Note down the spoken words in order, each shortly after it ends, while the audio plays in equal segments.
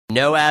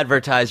No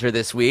advertiser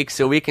this week,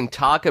 so we can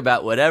talk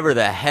about whatever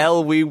the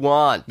hell we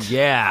want.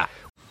 Yeah.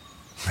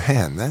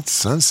 Man, that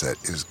sunset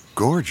is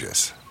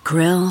gorgeous.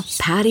 Grill,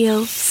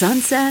 patio,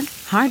 sunset.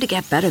 Hard to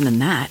get better than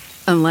that.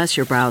 Unless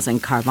you're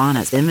browsing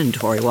Carvana's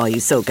inventory while you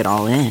soak it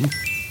all in.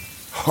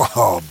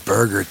 Oh,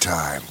 burger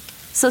time.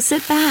 So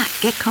sit back,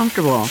 get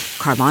comfortable.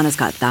 Carvana's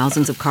got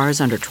thousands of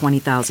cars under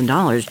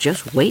 $20,000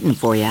 just waiting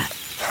for you.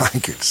 I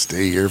could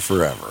stay here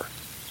forever.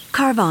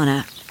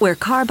 Carvana, where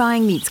car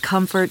buying meets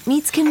comfort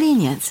meets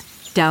convenience.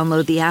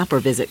 Download the app or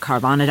visit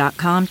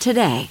Carvana.com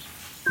today.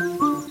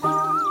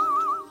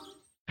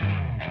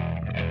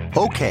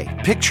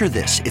 Okay, picture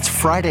this. It's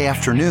Friday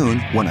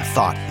afternoon when a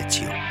thought hits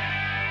you.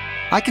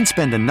 I can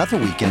spend another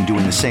weekend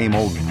doing the same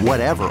old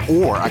whatever,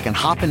 or I can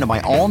hop into my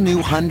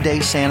all-new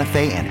Hyundai Santa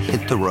Fe and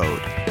hit the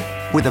road.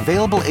 With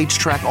available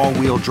H-Track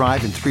all-wheel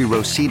drive and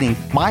 3-row seating,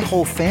 my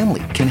whole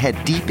family can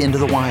head deep into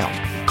the wild.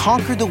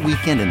 Conquer the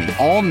weekend in the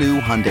all-new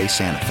Hyundai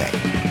Santa Fe.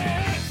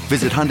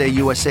 Visit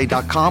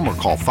HyundaiUSA.com or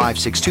call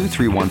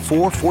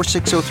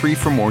 562-314-4603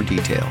 for more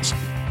details.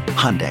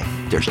 Hyundai,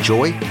 there's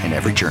joy in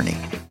every journey.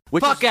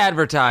 Fuck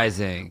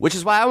advertising. Which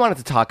is why I wanted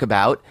to talk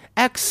about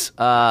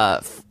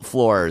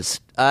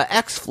X-Floors.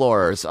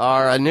 X-Floors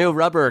are a new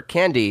rubber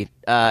candy.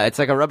 It's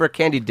like a rubber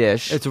candy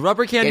dish. It's a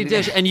rubber candy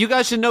dish, and you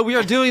guys should know we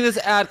are doing this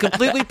ad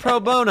completely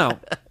pro bono.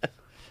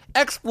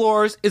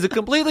 X-Floors is a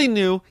completely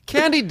new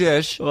candy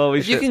dish. Well,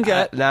 you can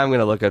get. Now I'm going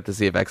to look up to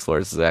see if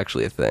X-Floors is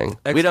actually a thing.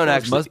 We don't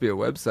actually must be a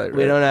website. Right?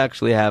 We don't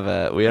actually have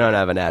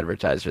an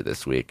advertiser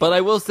this week. But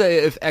I will say,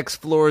 if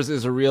X-Floors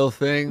is a real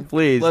thing,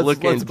 please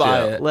let's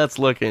buy it. Let's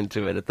look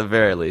into it at the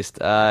very least.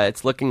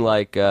 It's looking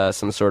like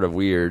some sort of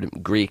weird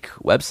Greek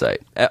website.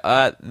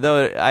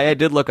 Though I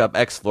did look up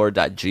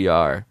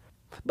xfloor.gr.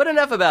 But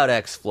enough about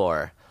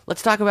X-Floor.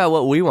 Let's talk about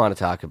what we want to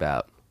talk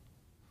about.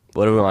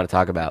 What do we want to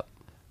talk about?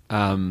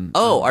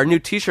 Our new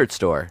t-shirt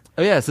store.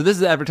 Oh, yeah, so this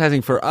is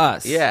advertising for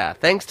us. Yeah,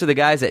 thanks to the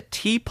guys at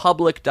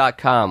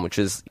tpublic.com, which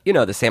is,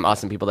 the same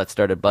awesome people that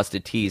started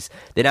Busted Tees.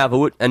 They now have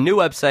a new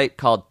website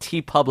called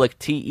tpublic,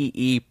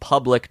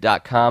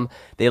 T-E-E-public.com.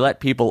 They let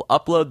people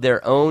upload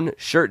their own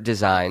shirt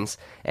designs,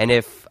 and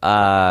if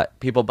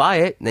people buy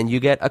it, then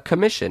you get a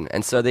commission.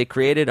 And so they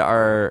created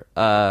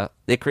a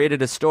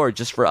store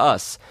just for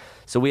us.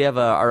 So we have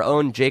our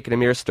own Jake and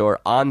Amir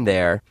store on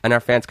there, and our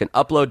fans can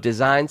upload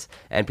designs,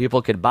 and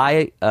people could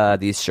buy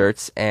these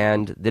shirts,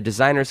 and the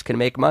designers can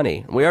make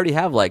money. We already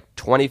have like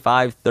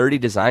 25, 30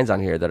 designs on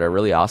here that are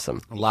really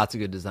awesome. Lots of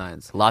good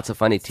designs. Lots of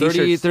funny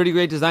t-shirts. 30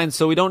 great designs,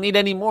 so we don't need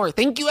any more.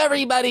 Thank you,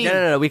 everybody.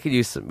 No. We could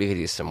use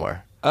some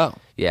more. Oh.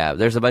 Yeah,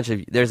 there's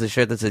a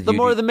shirt that says the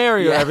more the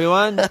merrier,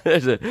 everyone.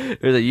 there's a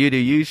You Do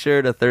You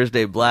shirt, a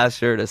Thursday Blast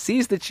shirt, a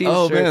Seize the Cheese shirt.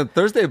 Oh man,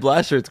 Thursday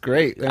Blast shirt's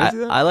great.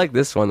 I like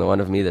this one, the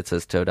one of me that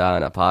says Toda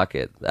in a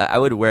pocket. I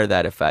would wear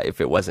that if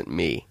it wasn't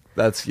me.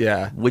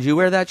 Would you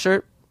wear that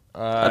shirt?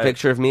 A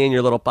picture of me in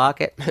your little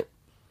pocket?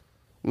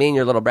 Me in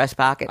your little breast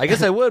pocket? I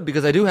guess I would,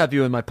 because I do have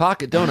you in my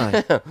pocket, don't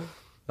I?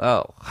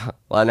 Oh,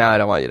 well, now I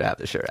don't want you to have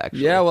the shirt,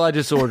 actually. Yeah, well, I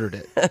just ordered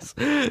it.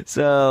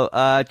 So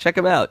check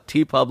them out.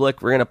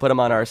 TeePublic. We're going to put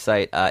them on our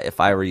site,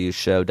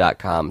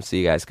 ifiwereyoushow.com, so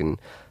you guys can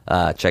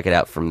check it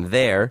out from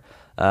there.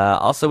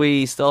 Also,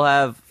 we still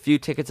have a few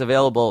tickets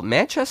available.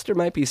 Manchester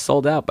might be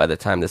sold out by the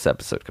time this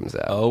episode comes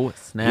out. Oh,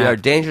 snap. We are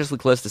dangerously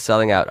close to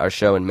selling out our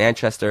show in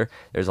Manchester.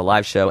 There's a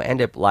live show and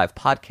a live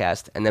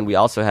podcast, and then we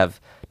also have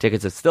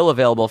tickets that's still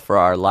available for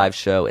our live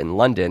show in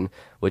London,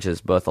 which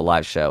is both a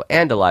live show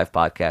and a live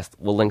podcast.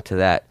 We'll link to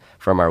that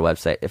from our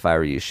website,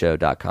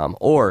 ifiwereyoushow.com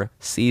or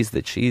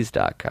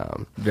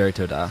seizethecheese.com. Very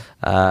toda.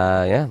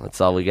 Yeah, that's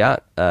all we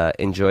got.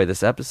 Enjoy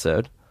this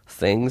episode.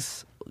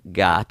 Things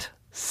got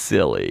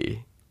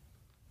silly.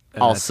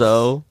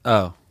 Also,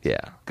 yeah,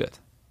 good.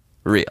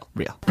 Real.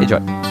 Enjoy.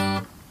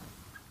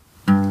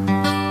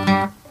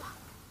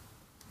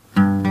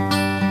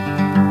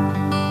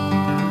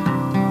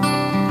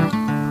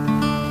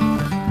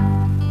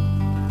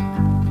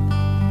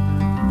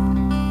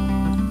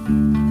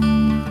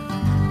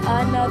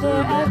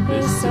 Another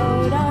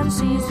episode on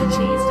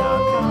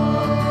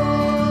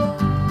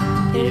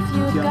seizethecheese.com. If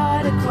you've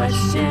got a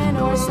question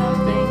or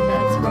something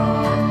that's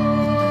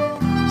wrong,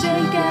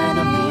 Jake and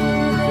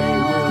Amir, they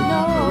will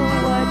know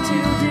what to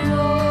do.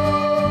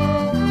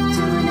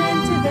 Tune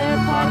into their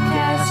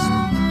podcast,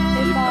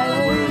 If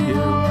I Were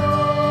You.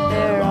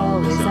 They're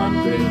always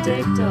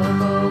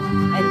unpredictable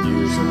and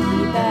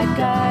usually bad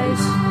guys.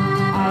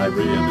 I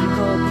really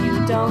hope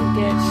you don't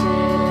get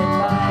shit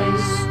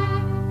advice.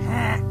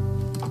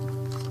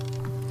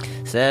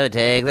 So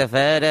take the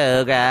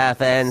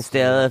photograph and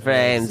still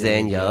frames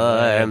in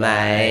your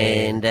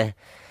mind.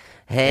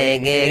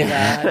 Hanging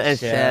out and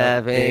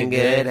shopping,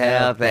 good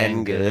health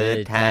and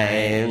good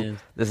times.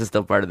 This is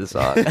still part of the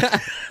song.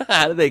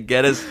 How did they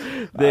get us?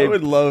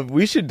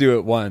 We should do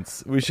it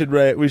once. We should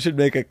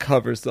make a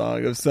cover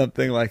song of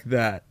something like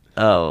that.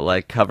 Oh,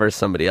 like cover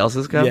somebody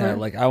else's cover? Yeah,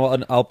 like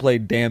I'll play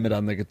 "Damn It"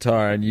 on the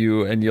guitar, and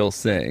you'll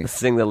sing.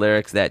 Sing the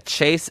lyrics that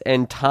Chase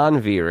and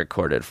Tanvi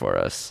recorded for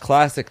us.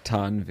 Classic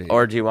Tanvi.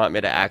 Or do you want me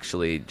to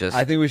actually just...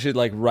 I think we should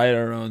like write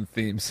our own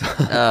theme song.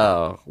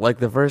 Oh, like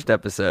the first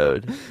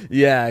episode.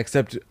 Yeah,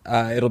 except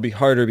it'll be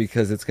harder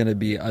because it's going to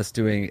be us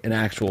doing an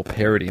actual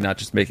parody, not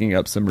just making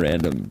up some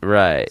random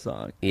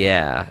song.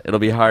 Yeah, it'll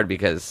be hard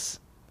because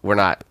we're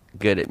not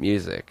good at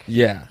music.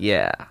 Yeah.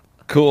 Yeah.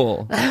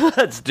 Cool.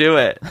 Let's do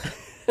it.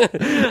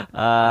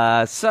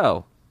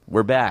 So,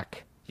 we're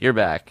back. You're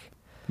back.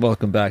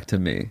 Welcome back to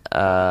me.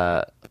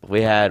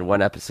 We had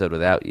one episode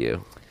without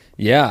you.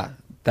 Yeah,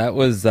 that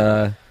was...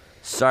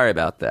 Sorry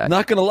about that.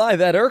 Not gonna lie,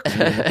 that irked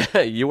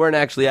me. You weren't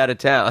actually out of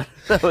town.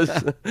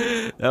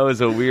 That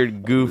was a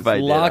weird goof I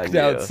did Locked on you.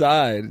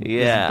 outside.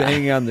 Yeah. Just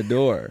banging on the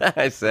door.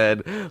 I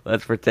said,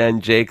 let's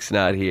pretend Jake's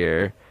not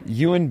here.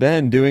 You and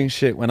Ben doing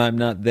shit when I'm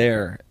not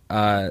there.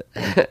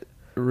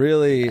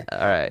 Really. All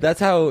right.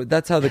 That's how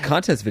the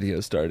contest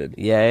video started.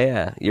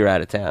 Yeah. You're out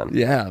of town.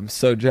 Yeah, I'm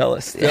so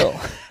jealous still.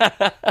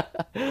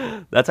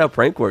 That's how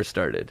Prank Wars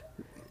started.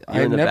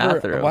 You're in the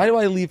bathroom. Why do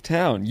I leave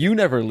town? You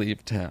never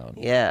leave town.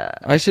 Yeah.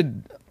 I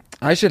should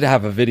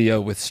have a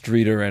video with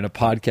Streeter and a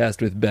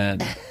podcast with Ben.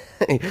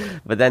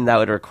 But then that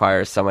would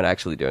require someone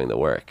actually doing the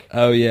work.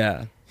 Oh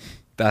yeah.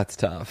 That's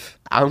tough.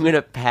 I'm going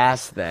to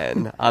pass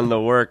then on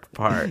the work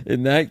part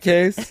In that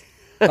case,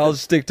 I'll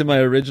stick to my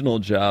original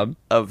job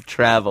of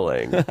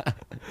traveling.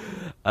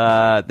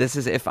 This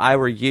is If I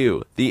Were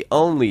You, the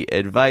only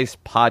advice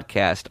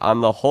podcast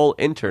on the whole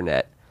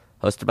internet,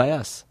 hosted by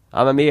us.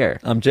 I'm Amir.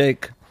 I'm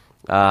Jake.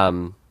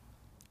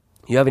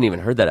 You haven't even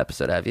heard that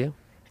episode, have you?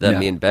 The No.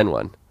 me and Ben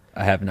one.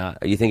 I have not.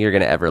 You think you're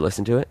going to ever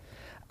listen to it?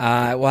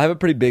 Well, I have a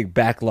pretty big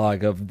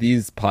backlog of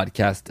these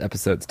podcast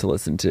episodes to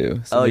listen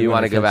to. So You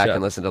want to to go back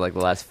and listen to like the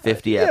last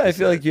 50 episodes? Yeah, I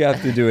feel like you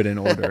have to do it in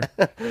order.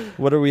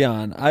 What are we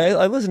on?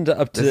 I listened to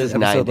up to This is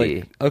episode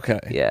 90. Okay.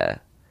 Yeah.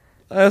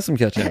 I have some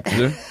catching up to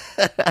do.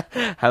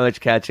 How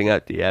much catching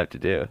up do you have to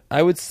do?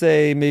 I would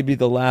say maybe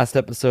the last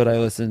episode I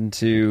listened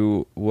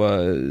to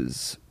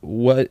was...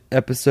 What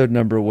episode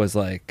number was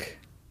like...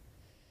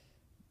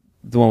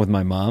 The one with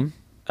my mom?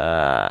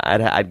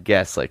 I'd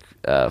guess like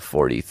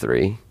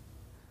 43.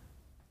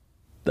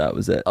 That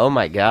was it. Oh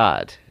my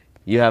God.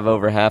 You have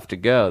over half to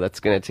go. That's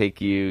going to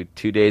take you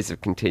 2 days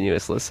of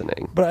continuous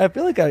listening. But I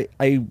feel like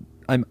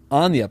I'm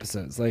on the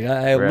episodes. Like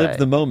I Right. live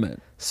the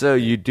moment. So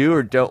you do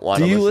or don't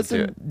want to listen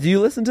to it? Do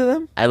you listen to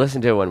them? I listen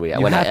to it when I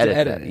have to edit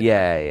edit them. it.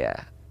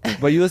 Yeah.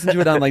 But you listen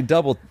to it on like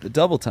double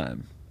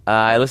time.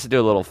 I listen to it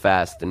a little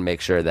fast and make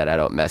sure that I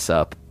don't mess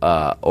up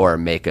or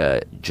make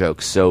a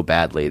joke so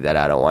badly that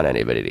I don't want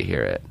anybody to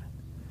hear it.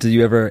 Do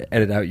you ever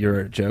edit out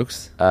your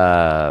jokes?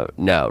 No,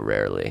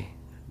 rarely.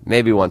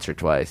 Maybe once or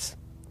twice.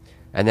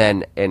 And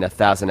then in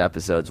 1,000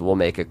 episodes, we'll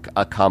make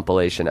a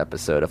compilation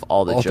episode of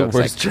all the All the jokes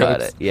worst I cut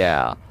jokes. it.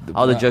 Yeah.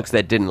 All the Wow. jokes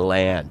that didn't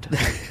land.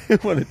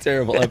 What a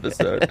terrible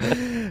episode.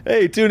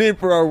 Hey, tune in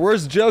for our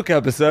worst joke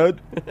episode.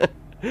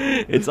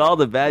 It's all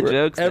the bad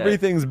jokes. then.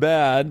 Everything's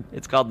bad.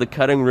 It's called the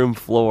cutting room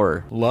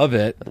floor. Love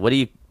it. What are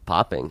you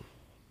popping?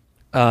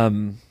 What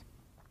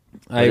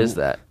What is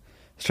that? I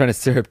was trying to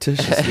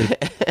surreptitiously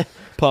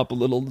pop a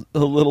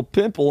little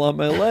pimple on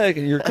my leg,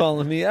 and you're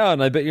calling me out,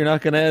 and I bet you're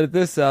not going to edit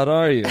this out,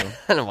 are you?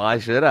 Why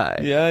should I?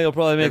 Yeah, you'll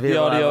probably make Maybe the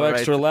you'll have audio a right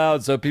extra to-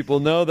 loud so people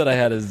know that I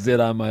had a zit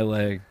on my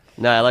leg.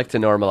 No, I like to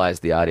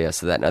normalize the audio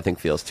so that nothing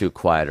feels too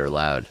quiet or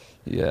loud.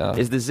 Yeah.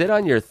 Is the zit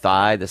on your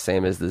thigh the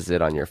same as the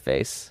zit on your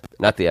face?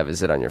 Not that you have a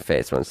zit on your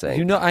face, what I'm saying.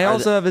 You know, I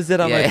also have a zit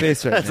on my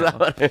face right that's now. not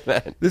what I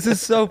meant. This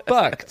is so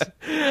fucked.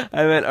 I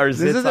meant our zits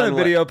This isn't a on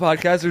video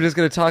podcast. We're just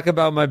going to talk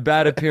about my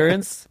bad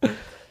appearance.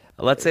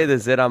 Let's say the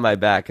zit on my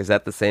back. Is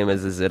that the same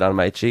as the zit on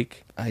my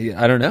cheek?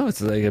 I don't know.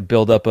 It's like a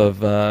buildup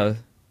of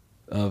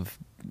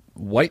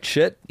white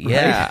shit. right?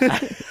 Yeah.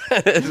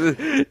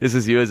 This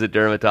is you as a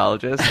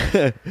dermatologist.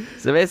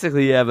 So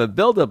basically, you have a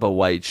buildup of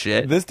white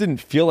shit. This didn't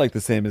feel like the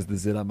same as the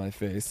zit on my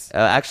face.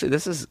 Actually,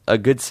 this is a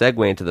good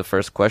segue into the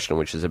first question,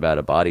 which is about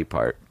a body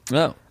part.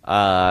 Oh.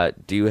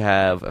 Do you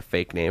have a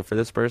fake name for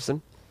this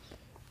person?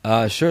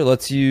 Sure.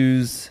 Let's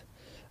use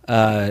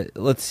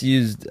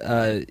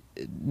New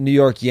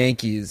York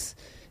Yankees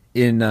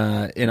in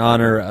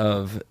honor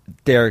of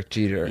Derek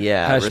Jeter.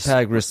 Yeah.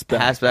 Hashtag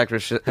respect. Respect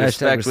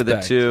with a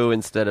respect. 2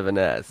 instead of an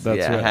S. That's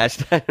yeah. right.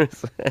 Hashtag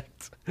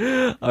respect.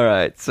 All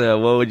right. So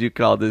what would you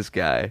call this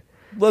guy?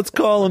 Let's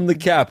call him the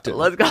captain.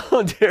 Let's call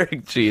him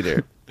Derek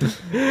Jeter.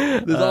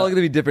 There's all going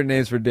to be different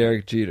names for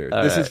Derek Jeter.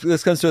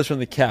 This comes to us from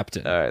the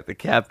captain. All right, the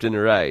captain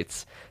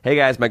writes, "Hey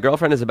guys, my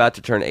girlfriend is about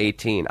to turn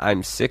 18.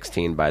 I'm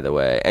 16, by the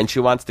way, and she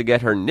wants to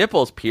get her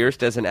nipples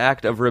pierced as an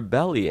act of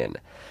rebellion.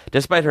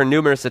 Despite her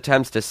numerous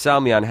attempts to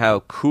sell me on how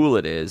cool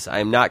it is, I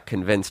am not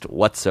convinced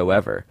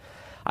whatsoever.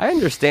 I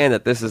understand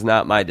that this is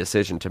not my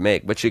decision to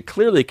make, but she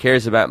clearly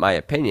cares about my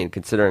opinion,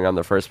 considering I'm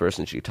the first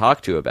person she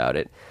talked to about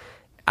it.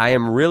 I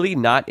am really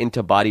not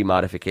into body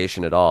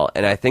modification at all,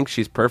 and I think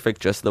she's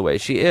perfect just the way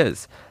she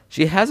is.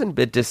 She hasn't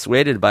been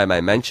dissuaded by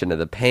my mention of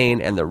the pain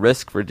and the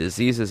risk for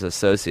diseases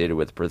associated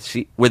with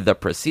the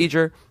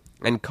procedure,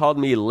 and called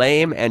me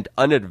lame and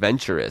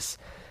unadventurous.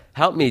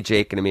 Help me,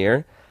 Jake and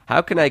Amir.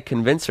 How can I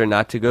convince her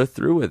not to go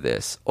through with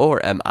this?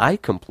 Or am I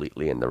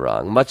completely in the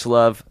wrong? Much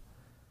love,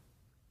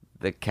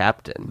 the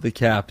captain. The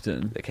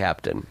captain. The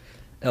captain.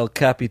 El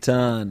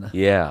Capitan.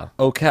 Yeah.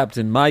 Oh,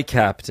 captain, my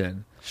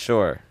captain.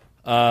 Sure.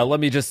 Let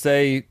me just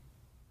say,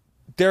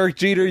 Derek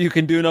Jeter, you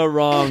can do no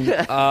wrong.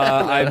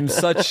 I'm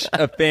such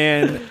a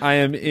fan. I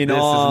am in awe.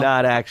 This is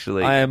not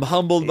actually. I am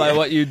humbled by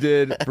what you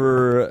did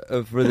for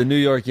the New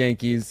York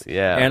Yankees.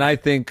 Yeah. And I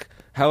think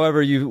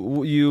however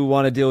you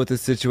want to deal with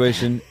this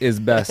situation is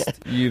best.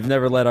 You've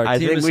never let our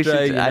team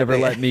astray. You've never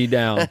let me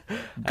down.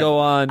 Go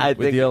on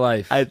with your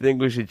life. I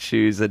think we should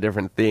choose a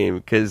different theme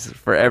because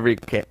for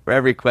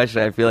every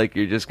question, I feel like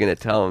you're just going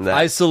to tell him that.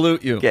 I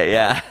salute you.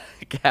 Yeah.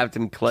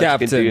 Captain Clutch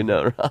can do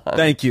no wrong.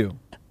 Thank you.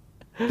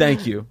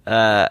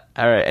 All right.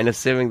 And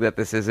assuming that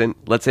this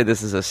isn't, let's say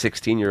this is a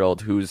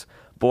 16-year-old who's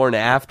born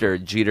after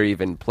Jeter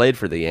even played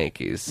for the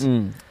Yankees.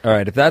 All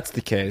right. If that's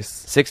the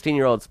case.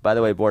 16-year-olds, by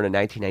the way, born in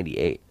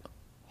 1998.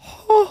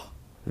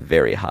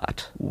 Very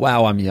hot.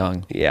 Wow, I'm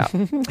young. Yeah.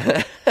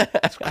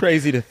 It's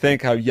crazy to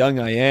think how young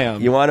I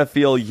am. You want to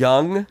feel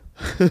young?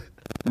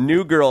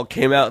 New Girl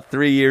came out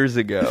 3 years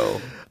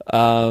ago.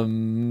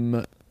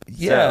 Yeah.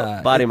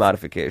 So, body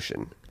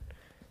modification.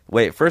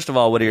 Wait, first of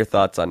all, what are your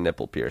thoughts on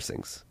nipple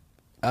piercings?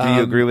 Do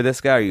you agree with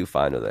this guy, or are you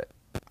fine with it?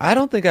 I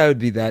don't think I would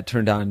be that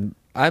turned on.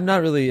 I'm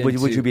not really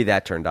into... Would you be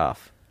that turned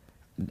off?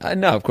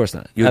 No, of course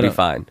not. You would be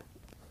fine.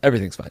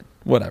 Everything's fine.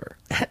 Whatever.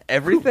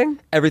 Everything?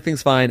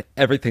 Everything's fine.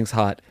 Everything's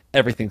hot.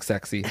 Everything's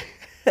sexy.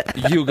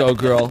 You go,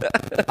 girl.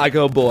 I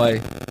go,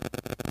 boy.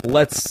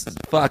 Let's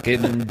fuck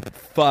and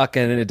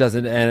it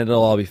doesn't, and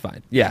it'll all be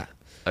fine. Yeah.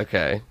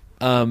 Okay.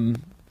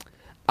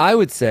 I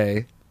would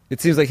say it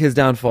seems like his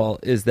downfall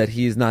is that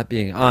he's not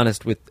being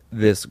honest with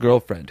this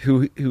girlfriend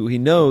who he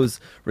knows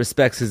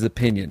respects his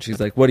opinion. She's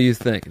like, what do you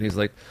think? And he's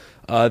like,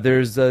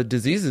 there's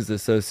diseases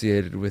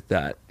associated with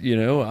that. You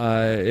know,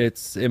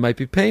 it might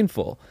be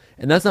painful.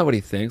 And that's not what he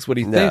thinks. What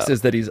he thinks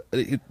is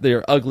that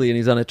they're ugly and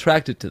he's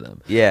unattracted to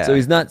them. Yeah. So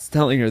he's not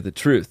telling her the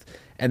truth.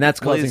 And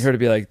that's causing her to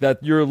be like,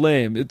 "That you're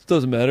lame. It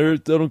doesn't matter. I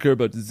don't care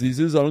about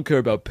diseases. I don't care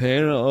about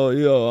pain. Oh,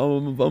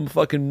 I'm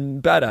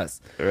fucking badass."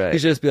 Right. He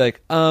should just be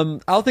like,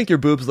 "I'll think your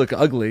boobs look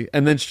ugly,"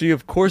 and then she,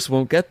 of course,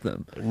 won't get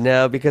them.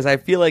 No, because I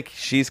feel like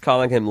she's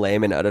calling him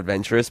lame and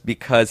unadventurous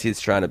because he's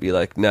trying to be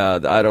like, "No,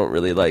 I don't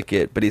really like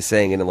it," but he's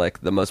saying it in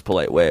like the most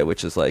polite way,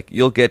 which is like,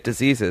 "You'll get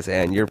diseases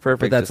and you're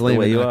perfect." But that's just lame the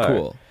way and you not are.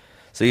 cool.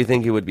 So you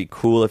think he would be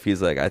cool if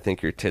he's like, "I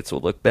think your tits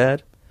will look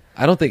bad"?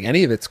 I don't think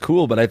any of it's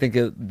cool, but I think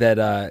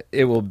that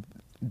it will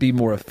be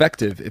more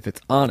effective if it's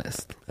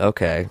honest.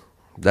 Okay.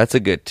 That's a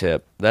good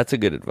tip. That's a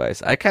good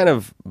advice. I kind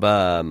of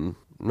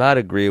not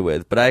agree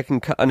with, but I can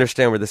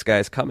understand where this guy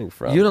is coming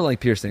from. You don't like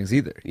piercings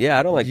either. Yeah,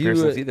 I don't like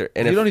piercings either.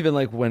 And you don't even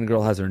like when a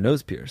girl has her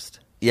nose pierced.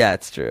 Yeah,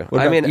 it's true.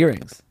 What about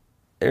earrings?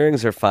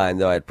 Earrings are fine,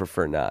 though I'd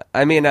prefer not.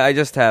 I mean, I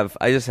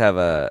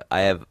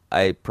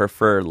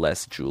prefer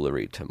less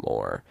jewelry to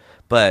more.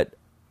 But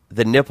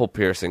the nipple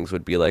piercings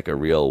would be like a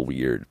real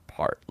weird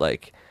part.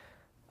 Like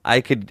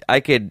I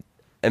could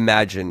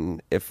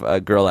imagine if a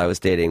girl I was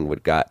dating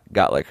got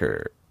like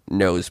her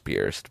nose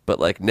pierced, but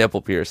like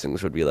nipple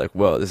piercings would be like,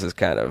 whoa, this is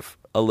kind of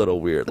a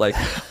little weird. Like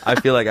I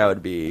feel like I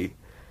would be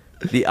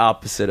the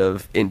opposite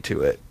of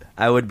into it.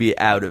 I would be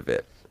out of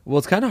it. Well,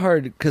 it's kind of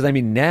hard because I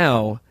mean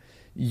now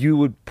you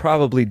would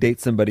probably date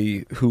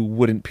somebody who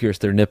wouldn't pierce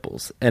their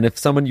nipples. And if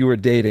someone you were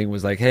dating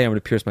was like, hey, I'm going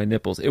to pierce my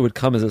nipples, it would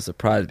come as a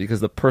surprise because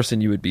the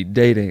person you would be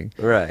dating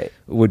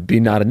would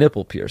be not a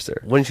nipple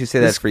piercer. Wouldn't you say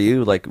that for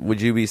you? Like,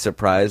 would you be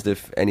surprised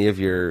if any of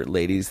your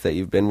ladies that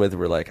you've been with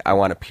were like, I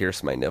want to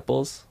pierce my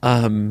nipples?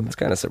 It's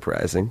kind of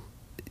surprising.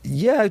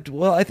 Yeah,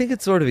 well, I think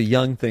it's sort of a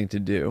young thing to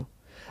do.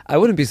 I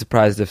wouldn't be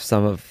surprised if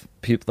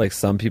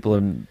some people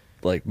in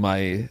like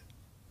my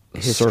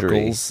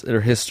circles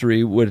or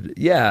history would,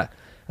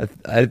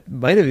 I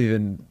might have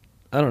even,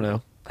 I don't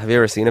know. Have you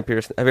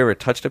ever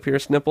touched a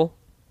pierced nipple?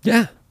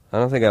 Yeah. I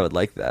don't think I would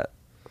like that.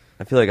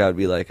 I feel like I would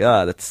be like,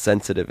 that's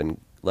sensitive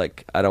and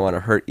like I don't want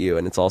to hurt you,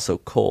 and it's also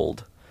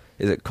cold.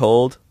 Is it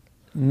cold?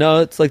 No,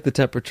 it's like the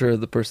temperature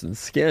of the person's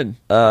skin.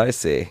 I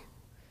see.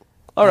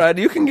 All right,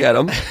 you can get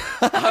them.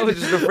 I was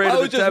just afraid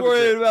of the temperature. I was just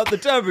worried about the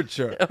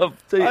temperature.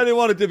 I didn't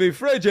want it to be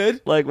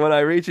frigid. Like when I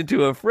reach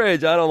into a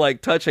fridge, I don't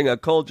like touching a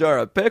cold jar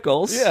of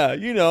pickles. Yeah,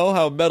 you know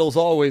how metal's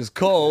always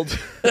cold.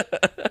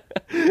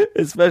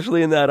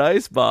 Especially in that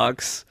ice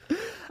box.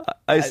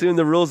 I assume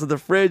the rules of the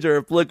fridge are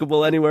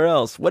applicable anywhere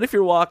else. What if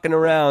you're walking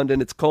around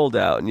and it's cold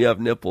out and you have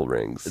nipple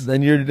rings?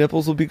 Then your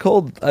nipples will be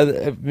cold.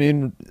 I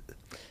mean,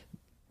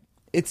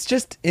 it's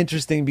just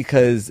interesting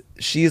because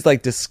she's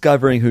like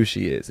discovering who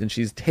she is and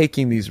she's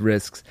taking these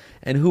risks.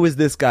 And who is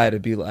this guy to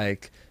be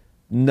like,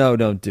 no,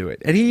 don't do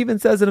it? And he even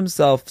says it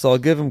himself, so I'll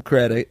give him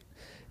credit.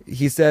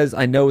 He says,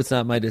 I know it's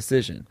not my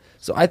decision.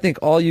 So I think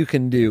all you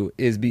can do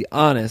is be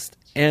honest.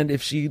 And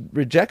if she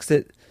rejects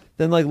it,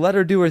 then like let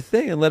her do her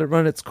thing and let it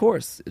run its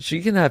course.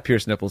 She can have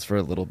pierced nipples for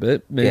a little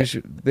bit.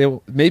 Maybe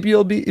maybe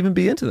you'll even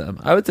be into them.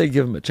 I would say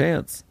give them a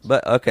chance.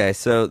 But okay,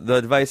 so the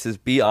advice is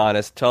be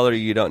honest. Tell her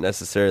you don't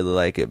necessarily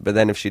like it, but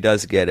then if she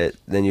does get it,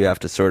 then you have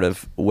to sort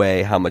of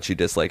weigh how much you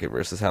dislike it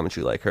versus how much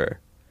you like her.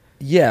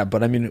 Yeah,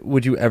 but I mean,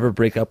 would you ever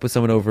break up with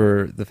someone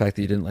over the fact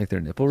that you didn't like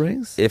their nipple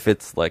rings? If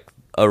it's like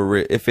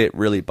if it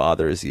really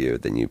bothers you,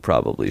 then you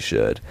probably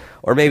should.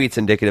 Or maybe it's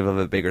indicative of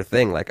a bigger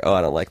thing, like, oh,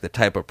 I don't like the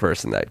type of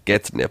person that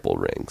gets nipple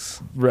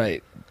rings.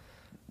 Right.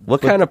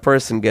 What kind of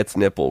person gets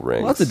nipple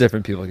rings? Lots of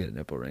different people get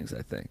nipple rings,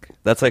 I think.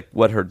 That's like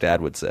what her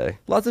dad would say.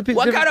 Lots of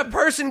people. What kind of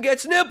person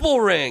gets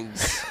nipple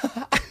rings?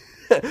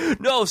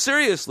 No,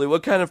 seriously,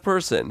 what kind of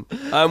person?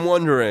 I'm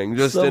wondering.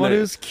 Just someone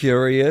who's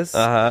curious,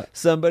 Uh-huh.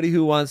 somebody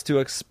who wants to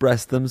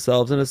express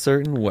themselves in a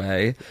certain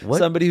way,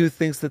 somebody who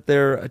thinks that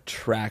they're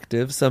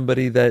attractive,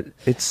 somebody that...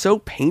 It's so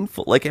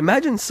painful. Like,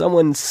 imagine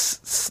someone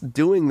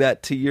doing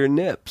that to your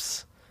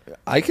nips.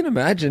 I can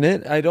imagine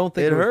it. I don't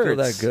think It it would hurts.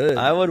 feel that good.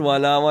 I would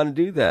not want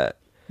to do that.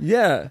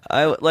 Yeah.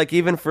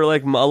 Even for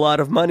like a lot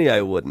of money,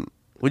 I wouldn't.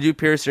 Would you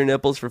pierce your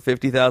nipples for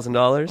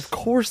 $50,000? Of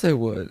course I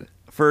would.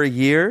 For a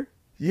year?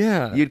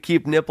 Yeah. You'd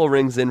keep nipple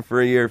rings in for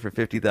a year for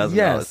 $50,000.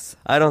 Yes.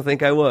 I don't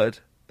think I would.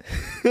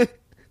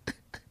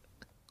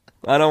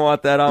 I don't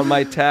want that on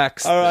my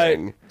tax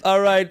thing. All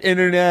right,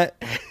 internet.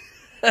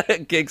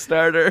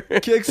 Kickstarter.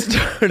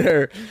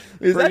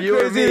 Is For that you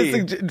or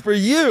crazy? me? For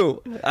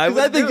you. I 'Cause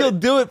would I think do you'll it.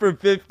 do it for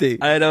 50.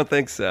 I don't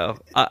think so.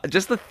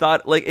 Just the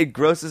thought, like, it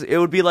grosses. It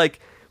would be like,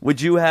 would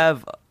you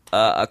have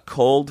a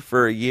cold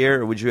for a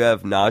year, or would you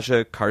have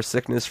nausea, car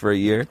sickness for a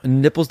year?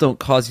 Nipples don't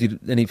cause you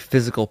any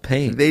physical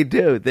pain. They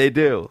do. They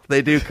do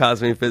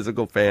cause me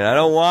physical pain. I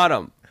don't want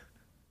them.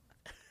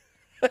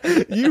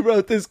 You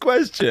wrote this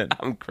question.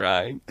 I'm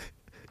crying.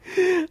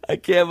 I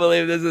can't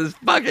believe this is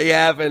fucking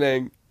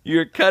happening.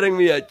 You're cutting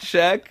me a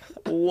check?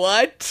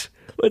 What?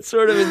 What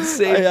sort of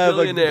insane I have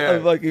billionaire?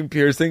 a fucking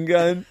piercing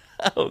gun.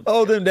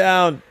 Hold him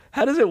down.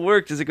 How does it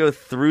work? Does it go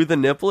through the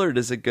nipple or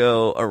does it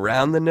go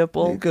around the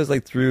nipple? It goes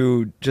like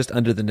through just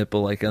under the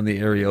nipple, like on the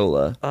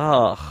areola.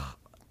 Oh,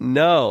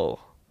 no.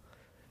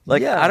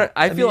 Like, Yeah,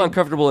 I feel mean-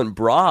 uncomfortable in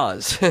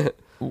bras.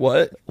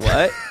 What?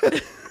 What?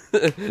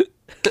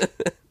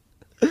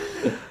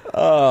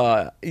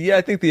 Yeah,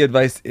 I think the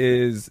advice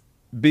is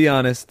be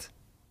honest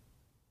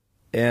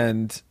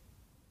and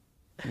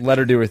let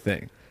her do her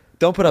thing.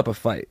 Don't put up a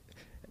fight.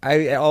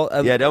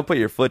 Yeah, don't put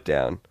your foot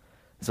down,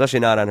 especially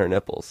not on her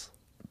nipples.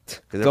 'Cause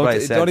they're Don't probably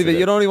even sensitive.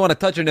 you don't even want to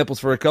touch your nipples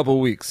for a couple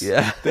weeks.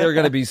 Yeah. They're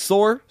going to be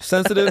sore,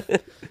 sensitive,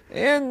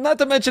 and not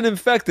to mention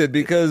infected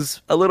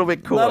because A little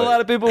bit cool. not a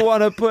lot of people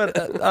want to put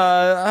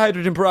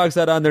hydrogen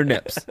peroxide on their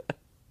nips.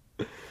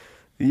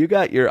 You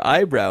got your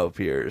eyebrow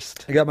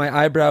pierced. I got my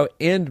eyebrow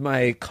and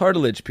my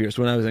cartilage pierced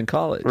when I was in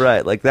college.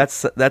 Right, like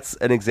that's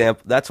an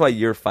example. That's why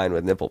you're fine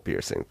with nipple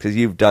piercing, because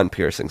you've done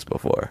piercings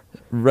before.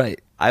 Right.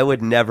 I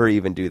would never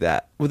even do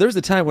that. Well, there was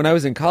a time when I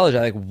was in college,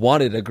 I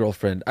wanted a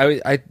girlfriend.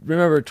 I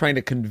remember trying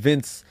to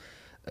convince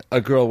a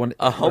girl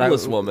A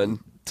homeless woman.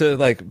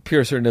 to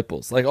pierce her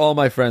nipples. Like all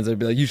my friends, I'd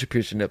be like, "You should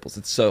pierce your nipples.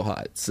 It's so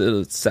hot.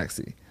 It's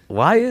sexy."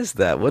 Why is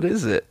that? What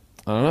is it?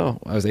 I don't know.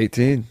 I was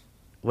 18.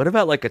 What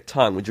about like a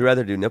tongue? Would you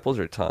rather do nipples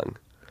or tongue?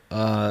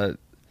 I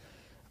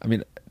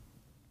mean,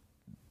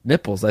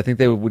 nipples. I think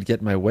they would get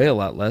in my way a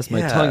lot less.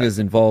 My Yeah. tongue is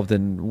involved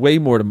in way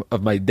more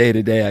of my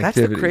day-to-day That's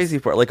activities. the crazy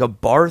part. Like a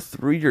bar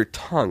through your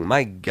tongue.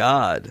 My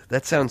God,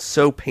 that sounds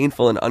so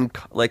painful and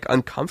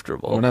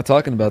uncomfortable. We're not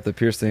talking about the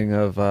piercing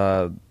of,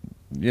 the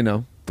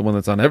one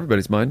that's on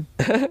everybody's mind.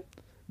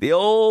 The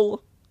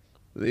old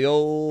The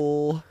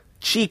old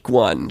cheek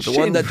one, the Chin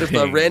one that's just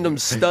a ring. random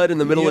stud in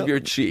the middle Yep, of your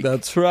cheek.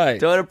 That's right.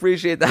 Don't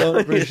appreciate that. Don't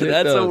one. appreciate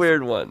That's a those.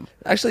 weird one.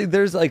 Actually,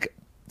 there's I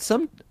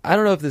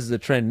don't know if this is a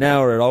trend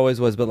now or it always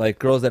was, but like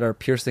girls that are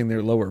piercing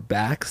their lower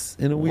backs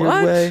in a weird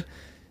What? way.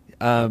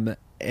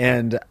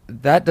 And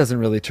that doesn't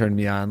really turn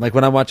me on. Like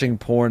when I'm watching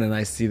porn and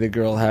I see the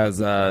girl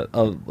has a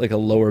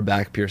lower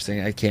back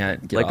piercing, I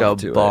can't get Like off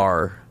a to it.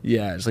 bar.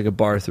 Yeah, just like a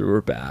bar through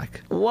her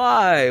back.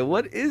 Why?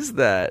 What is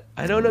that?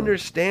 I don't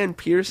understand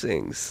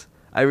piercings.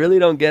 I really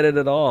don't get it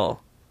at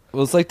all.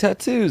 Well, it's like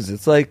tattoos.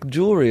 It's like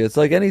jewelry. It's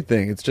like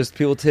anything. It's just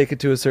people take it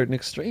to a certain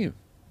extreme.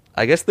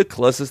 I guess the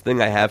closest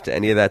thing I have to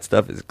any of that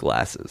stuff is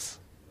glasses.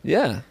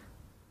 Yeah.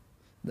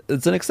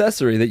 It's an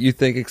accessory that you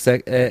think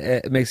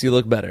makes you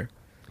look better.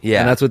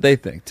 Yeah. And that's what they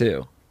think,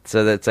 too.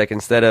 So that's like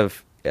instead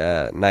of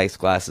nice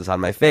glasses on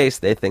my face,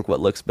 they think what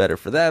looks better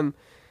for them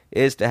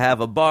is to have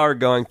a bar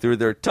going through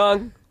their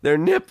tongue, their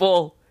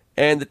nipple,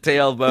 and the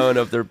tailbone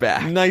of their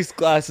back. Nice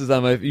glasses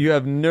on my... You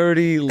have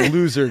nerdy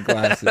loser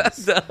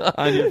glasses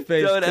on your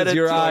face Don't because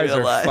your eyes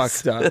are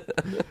editorialize. fucked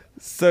up.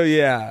 So,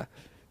 yeah.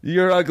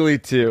 You're ugly,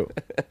 too.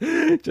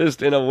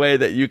 Just in a way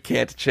that you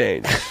can't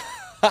change.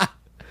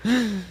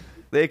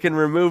 They can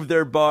remove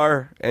their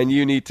bar, and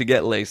you need to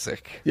get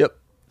LASIK. Yep.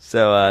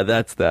 So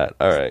that's that.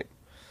 All right.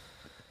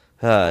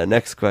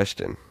 Next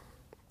question.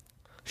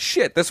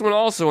 Shit, this one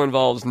also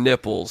involves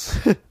nipples.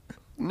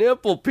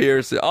 Nipple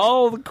piercing.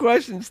 All the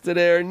questions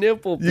today are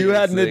nipple piercing. You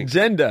had an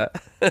agenda.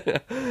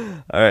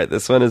 All right,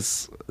 this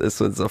one's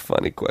a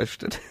funny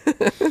question.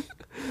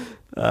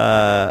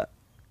 I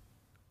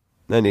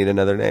need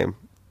another name.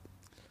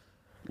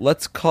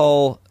 Let's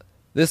call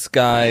this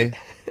guy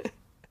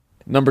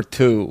number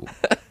 2.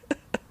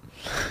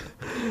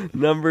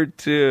 Number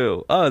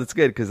 2. Oh, that's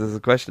good because this is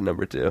question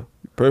number 2.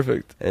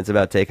 Perfect. And it's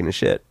about taking a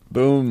shit.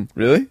 Boom.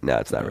 Really? No,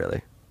 it's not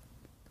really.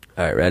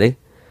 All right, ready?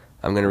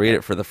 I'm going to read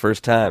it for the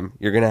first time.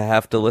 You're going to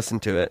have to listen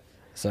to it.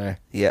 Sorry.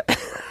 Yeah.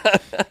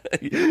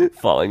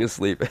 Falling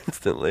asleep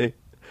instantly.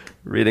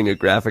 Reading a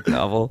graphic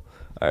novel.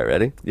 All right,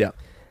 ready? Yeah.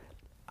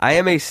 I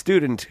am a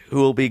student who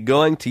will be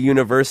going to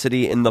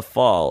university in the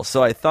fall,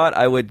 so I thought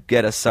I would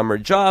get a summer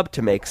job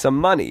to make some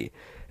money.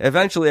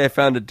 Eventually, I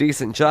found a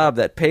decent job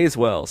that pays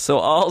well, so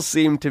all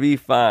seemed to be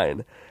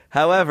fine.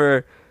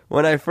 However,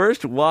 when I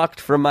first walked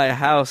from my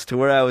house to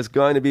where I was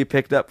going to be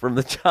picked up from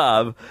the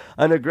job,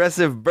 an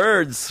aggressive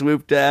bird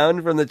swooped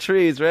down from the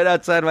trees right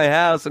outside my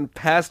house and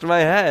passed my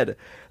head.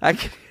 I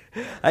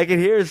could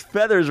hear his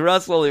feathers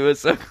rustle. He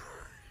was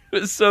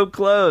so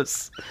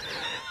close.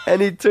 And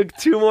he took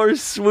 2 more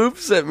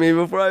swoops at me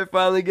before I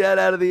finally got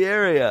out of the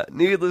area.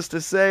 Needless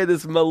to say,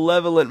 this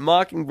malevolent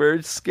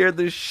mockingbird scared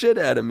the shit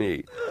out of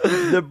me.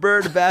 The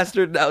bird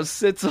bastard now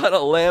sits on a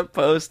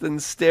lamppost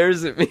and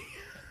stares at me.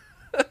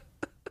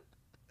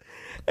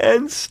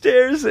 And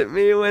stares at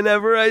me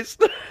whenever I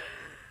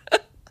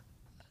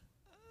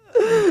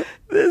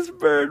This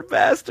bird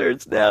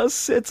bastard now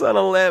sits on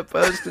a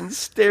lamppost and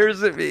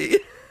stares at me.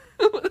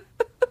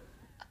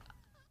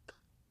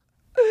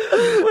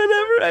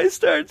 Whenever I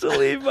start to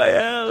leave my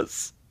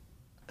house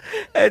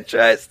and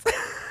tries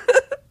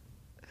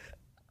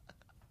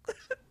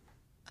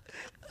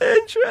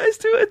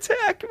to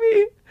attack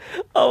me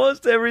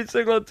almost every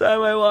single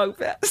time I walk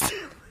past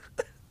him.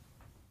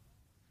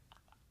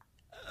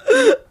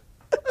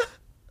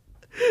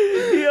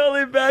 He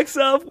only backs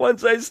off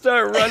once I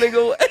start running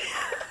away.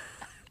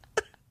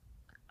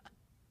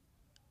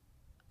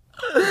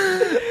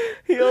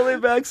 He only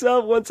backs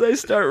off once I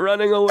start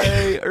running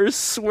away or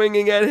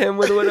swinging at him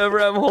with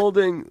whatever I'm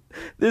holding.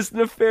 This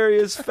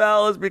nefarious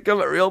fowl has become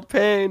a real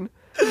pain,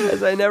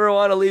 as I never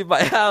want to leave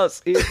my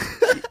house. He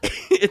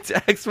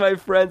attacks my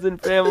friends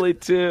and family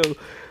too.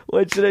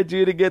 What should I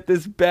do to get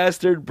this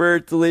bastard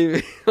bird to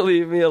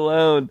leave me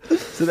alone,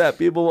 so that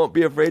people won't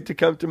be afraid to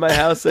come to my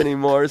house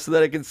anymore, so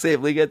that I can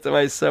safely get to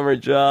my summer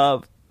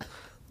job?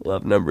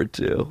 Love, number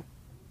 2.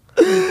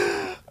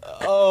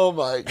 Oh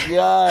my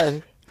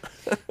God.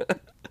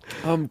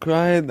 I'm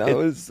crying.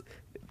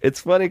 It's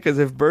funny because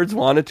if birds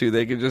wanted to,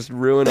 they could just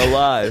ruin a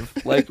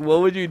life. Like, what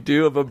would you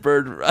do if a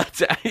bird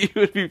attacked you? You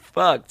would be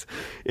fucked.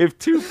 If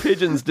 2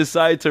 pigeons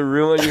decide to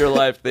ruin your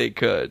life, they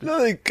could. No,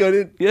 they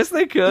couldn't. Yes,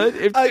 they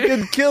could. I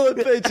could kill a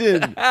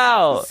pigeon.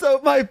 How? So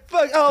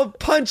I'll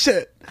punch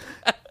it.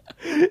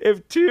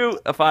 If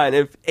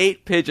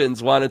 8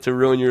 pigeons wanted to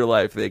ruin your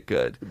life, they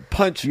could.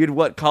 Punch. You'd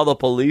call the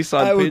police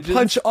on I pigeons? would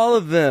punch all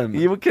of them.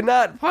 You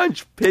cannot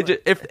punch pigeons.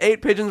 If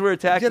 8 pigeons were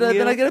attacking you...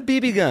 Then I get a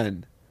BB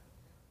gun.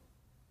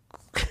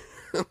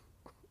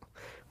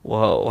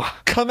 Whoa.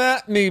 Come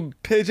at me,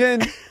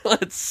 pigeon.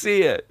 Let's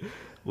see it.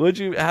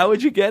 How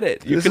would you get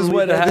it? This is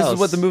what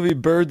the movie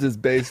Birds is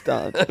based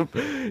on.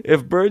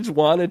 If birds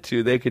wanted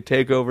to, they could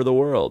take over the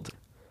world.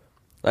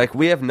 Like,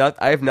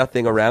 I have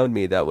nothing around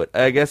me that would...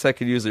 I guess I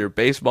could use your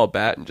baseball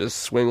bat and just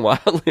swing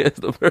wildly at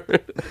the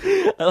bird.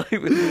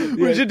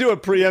 We should do a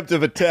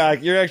preemptive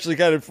attack. You're actually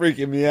kind of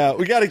freaking me out.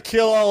 We got to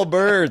kill all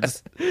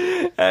birds.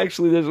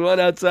 Actually, there's one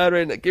outside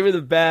right now. Give me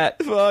the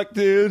bat. Fuck,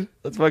 dude.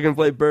 Let's fucking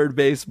play bird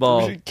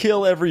baseball. We should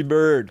kill every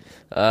bird.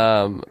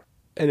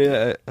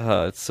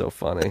 It's so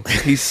funny.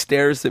 He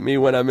stares at me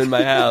when I'm in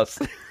my house.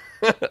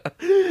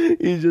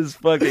 He just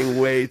fucking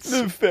waits.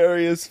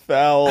 Nefarious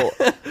fowl.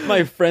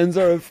 My friends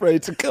are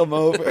afraid to come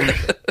over.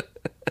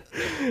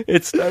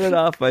 It started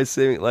off by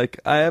saying, like,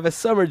 I have a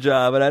summer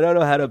job and I don't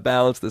know how to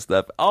balance this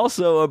stuff.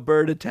 Also, a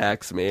bird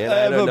attacks me and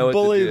I don't know what to do.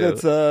 I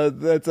have a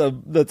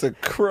bully that's a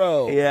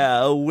crow.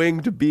 Yeah, a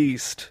winged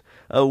beast.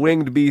 A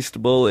winged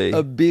beast bully.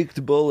 A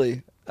beaked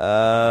bully.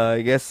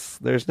 I guess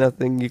there's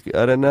nothing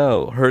I don't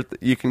know.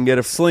 You can get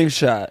a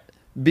slingshot,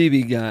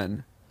 BB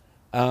gun,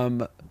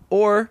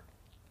 or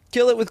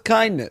kill it with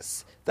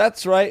kindness.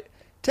 That's right.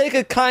 Take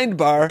a kind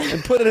bar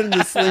and put it in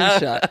the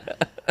slingshot.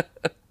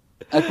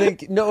 I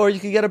think or you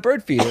can get a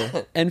bird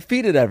feeder and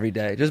feed it every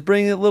day. Just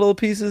bring it little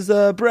pieces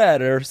of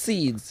bread or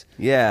seeds.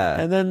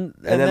 Yeah, and then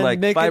like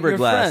make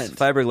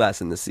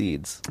fiberglass in the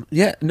seeds.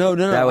 Yeah, no.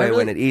 That way,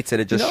 when it eats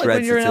it just shreds. Like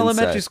when you're in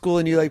elementary inside. school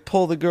and you like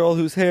pull the girl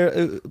who you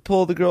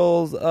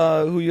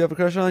have a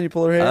crush on, you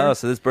pull her hair. Oh,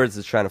 so this bird's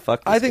just trying to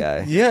fuck this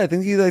guy. Yeah, I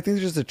think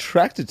he's just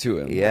attracted to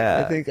him.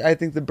 Yeah, I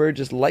think the bird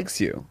just likes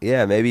you.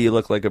 Yeah, maybe you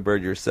look like a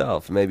bird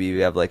yourself. Maybe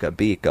you have like a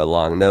beak, a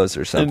long nose,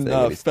 or something,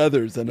 and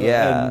feathers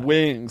and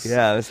wings.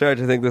 Yeah, I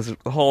started to think this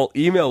whole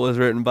email was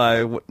written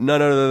by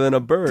none other than a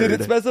bird. Did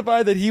it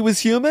specify that he was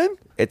human?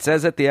 It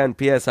says at the end,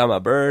 P.S. I'm a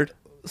bird.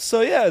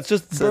 So yeah, it's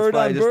just bird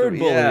on bird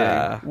bullying.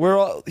 Yeah. We're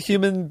all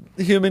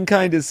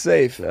humankind is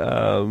safe.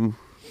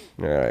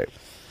 All right.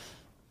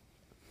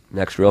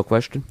 Next real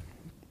question.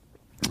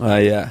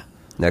 Yeah.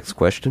 Next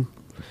question.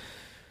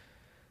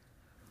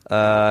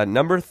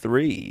 Number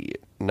three.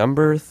 Oh,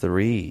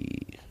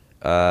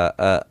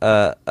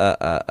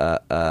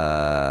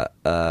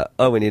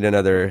 we need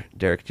another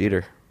Derek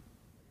Jeter.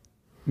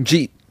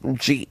 Jeet.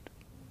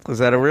 Was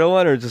that a real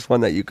one or just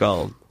one that you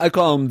call him? I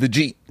call him the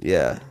Jeet.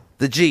 Yeah.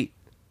 The Jeet.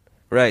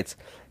 Right.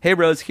 Hey,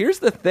 Rose, here's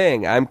the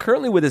thing. I'm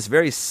currently with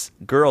this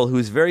girl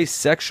who's very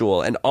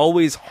sexual and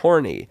always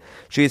horny.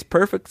 She is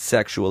perfect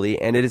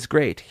sexually, and it is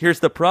great. Here's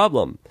the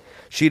problem.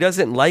 She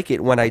doesn't like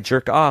it when I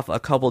jerk off a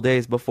couple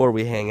days before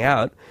we hang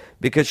out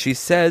because she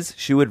says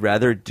she would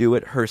rather do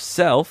it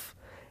herself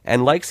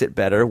and likes it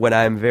better when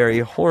I'm very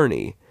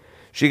horny.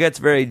 She gets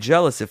very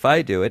jealous if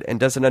I do it and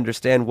doesn't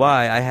understand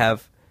why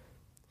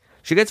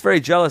She gets very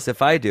jealous if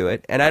I do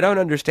it, and I don't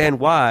understand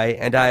why,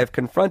 and I have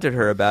confronted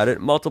her about it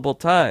multiple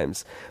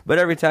times. But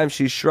every time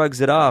she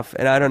shrugs it off,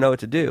 and I don't know what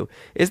to do.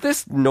 Is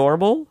this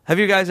normal? Have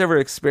you guys ever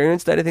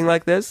experienced anything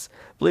like this?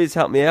 Please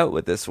help me out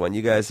with this one.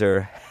 You guys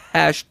are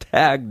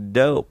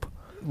 #dope.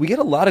 We get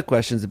a lot of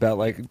questions about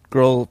like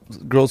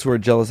girls who are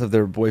jealous of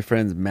their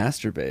boyfriends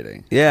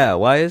masturbating. Yeah,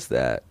 why is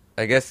that?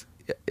 I guess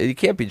you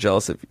can't be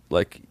jealous of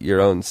like your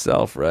own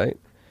self, right?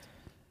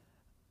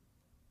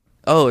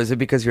 Oh, is it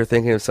because you're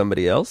thinking of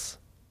somebody else?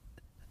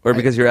 Or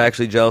because you're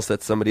actually jealous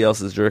that somebody else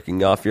is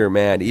jerking off your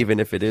man, even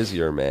if it is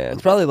your man?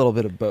 It's probably a little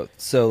bit of both.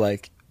 So,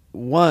 like,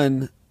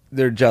 one,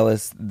 they're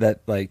jealous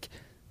that, like,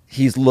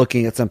 he's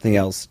looking at something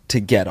else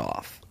to get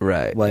off.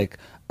 Right. Like,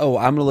 oh,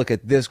 I'm going to look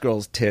at this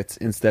girl's tits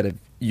instead of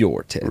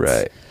your tits.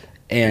 Right.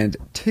 And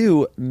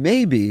two,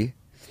 maybe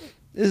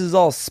this is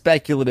all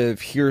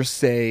speculative,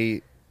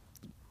 hearsay,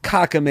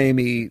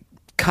 cockamamie,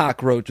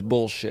 cockroach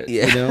bullshit.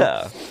 Yeah. You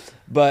know?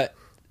 But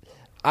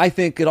I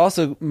think it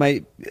also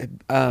might,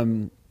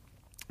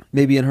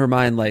 maybe in her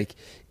mind, like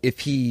if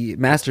he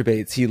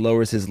masturbates, he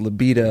lowers his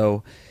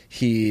libido.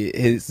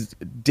 His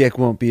dick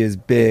won't be as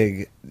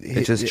big.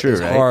 Which is true, as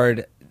right?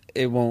 hard.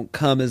 It won't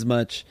come as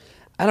much.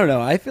 I don't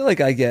know. I feel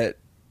like I get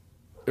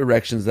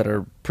erections that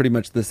are pretty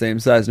much the same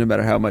size, no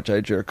matter how much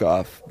I jerk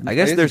off. I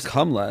guess there's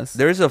come less.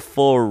 There's a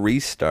full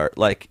restart.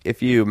 Like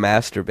if you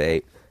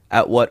masturbate,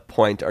 at what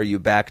point are you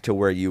back to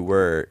where you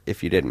were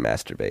if you didn't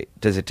masturbate?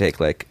 Does it take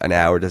like an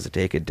hour? Does it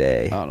take a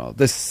day? I don't know.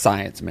 This is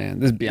science,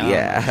 man. This is beyond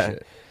my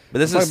shit. But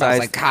this I'm is talking about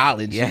science.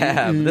 psychology.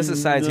 Yeah, but this is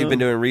science you've been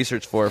doing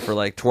research for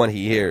like 20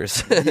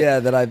 years. Yeah,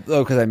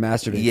 because I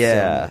masturbate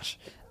so much.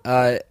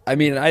 I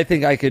mean, I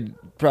think I could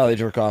probably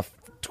jerk off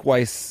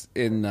twice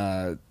in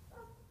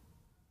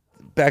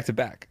back to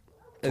back.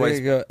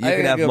 Twice, you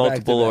can have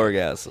multiple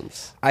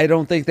orgasms. I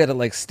don't think that it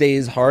like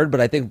stays hard,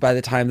 but I think by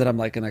the time that I'm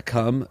like gonna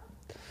come,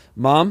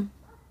 Mom,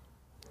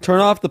 turn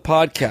off the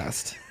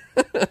podcast.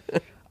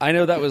 I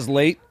know that was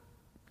late.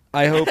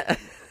 I hope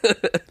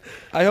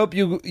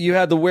you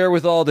had the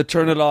wherewithal to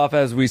turn it off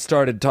as we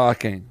started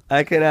talking.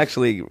 I can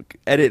actually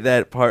edit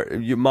that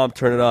part. Your mom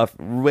turn it off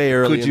way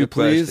early. Could you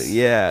please? Question.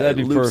 Yeah, that'd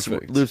be loops,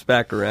 perfect. Loops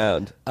back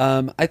around.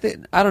 I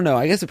don't know.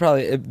 I guess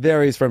it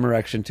varies from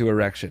erection to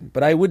erection,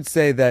 but I would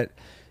say that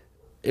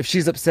if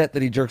she's upset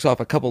that he jerks off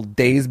a couple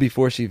days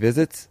before she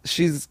visits,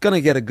 she's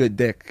gonna get a good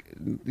dick.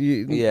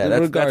 Yeah,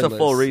 that's a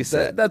full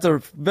reset. That's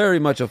very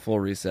much a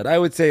full reset. I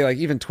would say like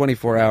even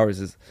 24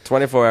 hours is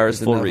 24 hours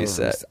is full enough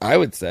reset. I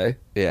would say.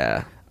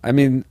 Yeah. I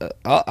mean,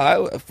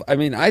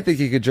 I think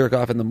he could jerk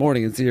off in the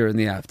morning and see her in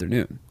the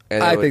afternoon.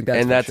 I think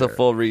that's a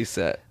full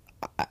reset.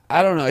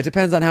 I don't know. It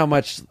depends on how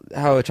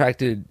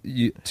attracted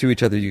to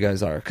each other you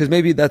guys are. Because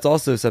maybe that's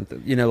also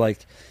something,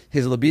 like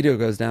his libido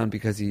goes down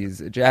because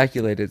he's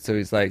ejaculated. So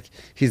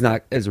he's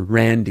not as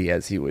randy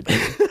as he would be.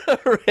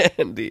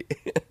 Randy.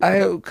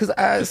 Because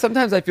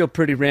sometimes I feel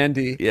pretty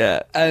randy.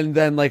 Yeah. And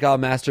then I'll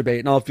masturbate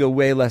and I'll feel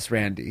way less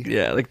randy.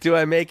 Yeah. Do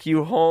I make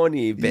you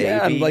horny, baby?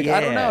 Yeah. I'm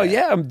I don't know.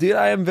 Yeah. I'm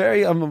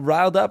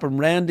riled up. I'm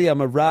randy.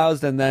 I'm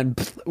aroused. And then,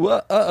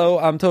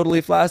 I'm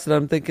totally flaccid.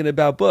 I'm thinking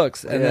about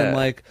books. And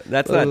then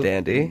that's not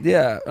dandy.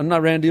 Yeah. I'm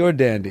not randy or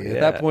dandy. At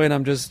that point,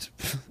 I'm just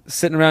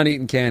sitting around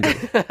eating candy.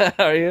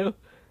 Are you?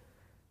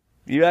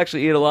 You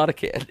actually eat a lot of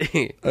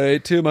candy. I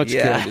ate too much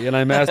candy and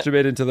I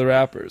masturbate into the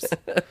wrappers.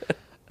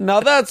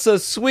 Now that's a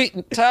sweet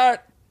and tart.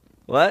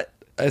 What?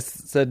 I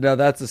said, now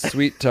that's a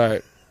sweet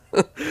tart.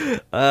 What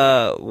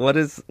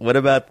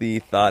about the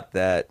thought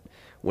that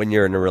when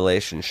you're in a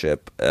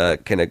relationship,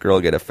 can a girl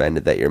get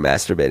offended that you're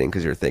masturbating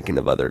because you're thinking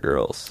of other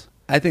girls?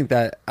 I think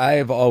that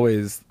I've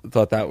always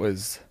thought that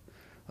was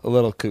a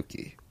little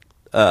kooky.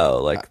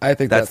 Oh, I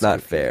think that's not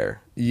kooky.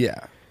 fair.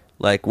 Yeah.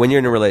 When you're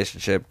in a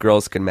relationship,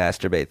 girls can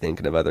masturbate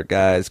thinking of other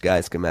guys,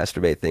 guys can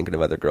masturbate thinking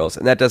of other girls,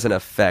 and that doesn't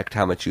affect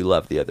how much you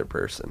love the other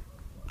person.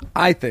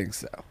 I think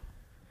so.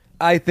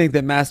 I think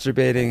that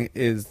masturbating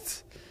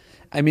is...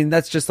 I mean,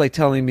 that's just like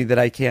telling me that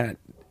I can't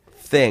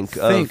think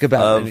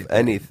about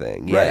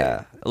anything. Right.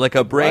 Yeah. Like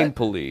a brain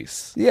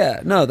police.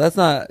 Yeah. No, that's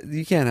not...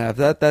 You can't have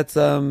that. That's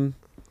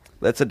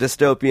That's a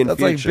dystopian That's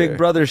future. like Big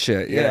Brother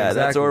shit. Yeah,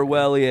 that's exactly.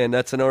 Orwellian.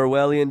 That's an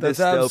Orwellian That's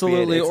dystopian.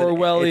 absolutely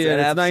Orwellian.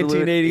 It's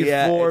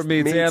 1984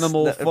 meets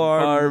Animal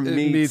Farm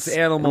meets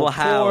Animal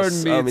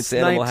House Porn meets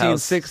Animal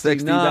House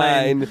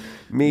 1969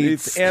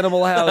 meets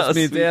Animal House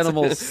meets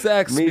Animal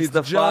Sex meets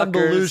the John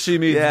Fockers, Belushi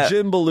meets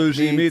Jim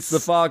Belushi meets the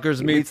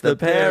Fockers meets the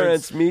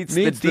parents meets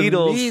the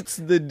Deedles meets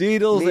the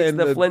Deedles meets and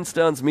the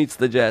Flintstones meets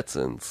the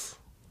Jetsons.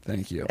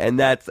 Thank you. And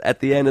that's, at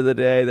the end of the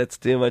day, that's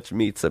too much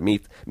pizza. Hey,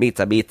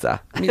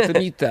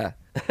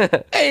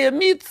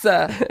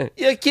 Mitza,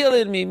 you're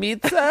killing me,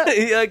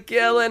 Mitza. You're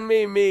killing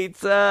me,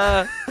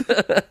 Mitza.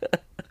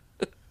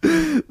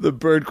 The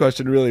bird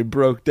question really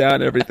broke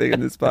down everything in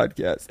this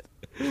podcast.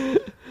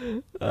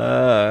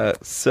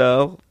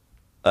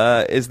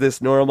 Is this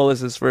normal?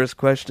 Is his first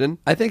question?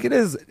 I think it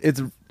is.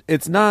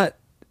 It's not.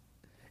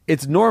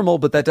 It's normal,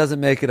 but that doesn't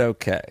make it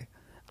okay.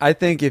 I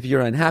think if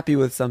you're unhappy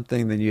with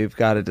something, then you've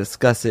got to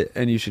discuss it,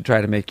 and you should try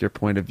to make your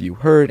point of view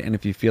heard. And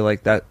if you feel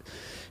like that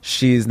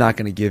she's not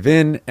going to give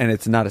in, and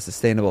it's not a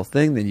sustainable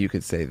thing, then you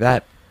could say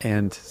that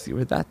and see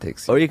where that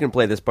takes you. Or you can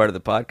play this part of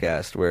the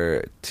podcast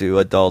where two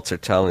adults are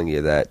telling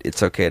you that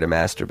it's okay to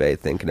masturbate,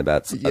 thinking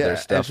about other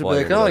stuff. And she'll be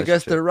like, "Oh, I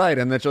guess they're right,"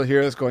 and then she'll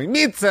hear us going,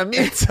 "Mitza,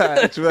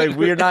 Mitza." And she'll be like,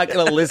 "We're not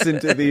going to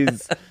listen to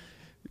these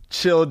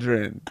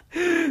children."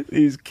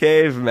 These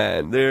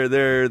cavemen,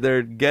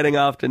 they're getting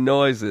off to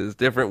noises,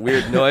 different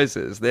weird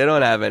noises. They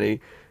don't have any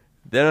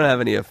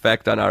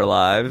effect on our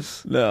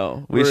lives.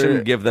 No, we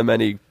shouldn't give them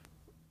any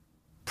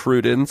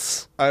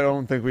prudence. I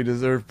don't think we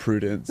deserve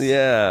prudence.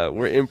 Yeah,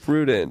 we're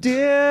imprudent.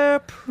 Dear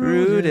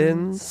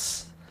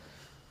Prudence,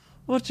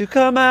 won't you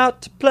come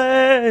out to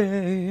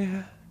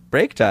play?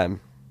 Break time.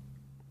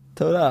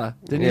 Ta-da.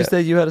 Didn't you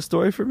say you had a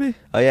story for me?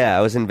 Oh yeah,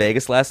 I was in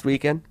Vegas last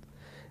weekend,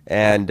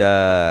 and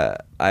I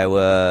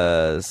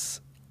was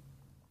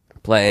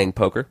playing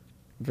poker.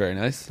 Very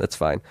nice. That's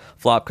fine.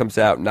 Flop comes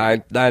out,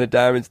 nine of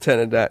diamonds, 10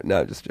 of diamonds.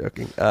 No, just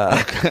joking.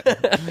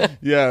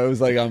 Yeah, it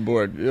was like on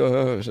board.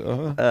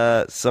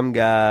 Some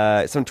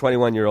guy, some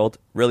 21-year-old,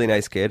 really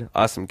nice kid,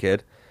 awesome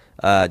kid,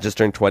 just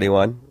turned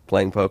 21,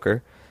 playing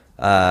poker.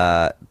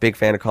 Big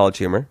fan of College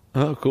Humor.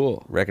 Oh,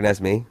 cool.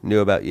 Recognized me,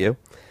 knew about you.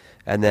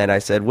 And then I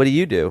said, "What do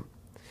you do?"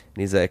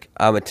 And he's like,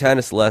 I'm a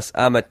tennis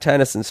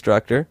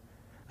instructor.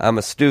 I'm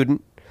a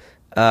student.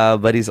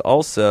 But he's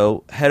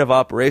also head of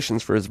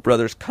operations for his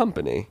brother's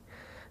company.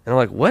 And I'm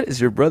like, what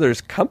is your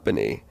brother's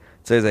company?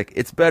 So he's like,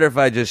 it's better if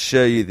I just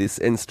show you this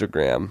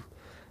Instagram.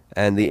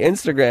 And the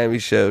Instagram he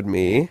showed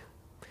me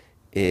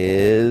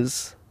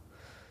is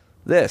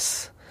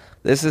this.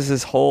 This is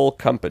his whole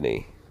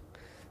company.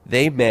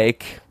 They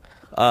make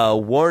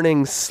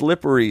warning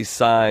slippery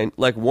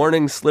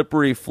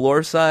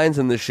floor signs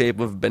in the shape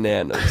of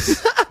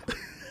bananas.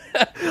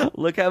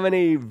 Look how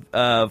many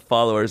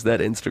followers that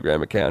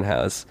Instagram account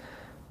has.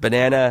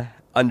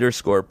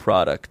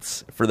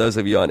 Banana_products, for those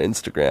of you on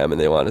Instagram and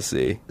they want to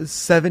see.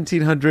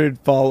 1,700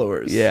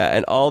 followers. Yeah,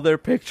 and all their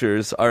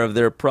pictures are of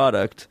their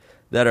product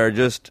that are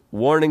just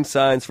warning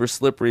signs for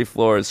slippery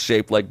floors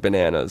shaped like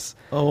bananas.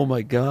 Oh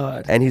my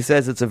God. And he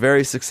says it's a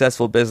very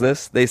successful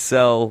business. They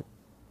sell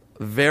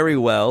very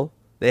well.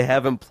 They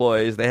have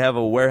employees. They have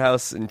a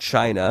warehouse in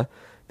China.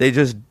 They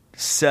just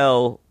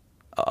sell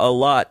a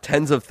lot,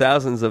 tens of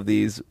thousands of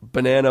these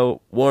banana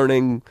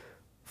warning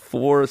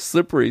for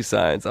slippery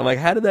signs. I'm like,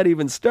 how did that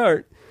even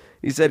start?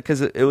 He said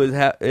because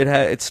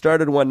it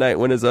started one night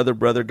when his other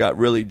brother got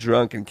really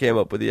drunk and came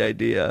up with the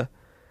idea,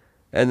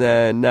 and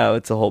then now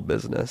it's a whole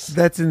business.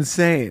 That's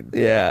insane.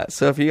 Yeah.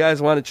 So if you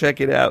guys want to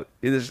check it out,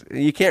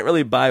 you can't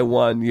really buy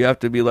one. You have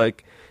to be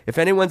like, if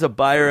anyone's a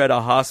buyer at a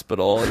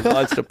hospital and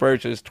wants to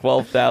purchase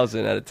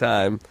 12,000 at a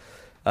time,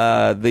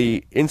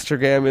 the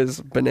Instagram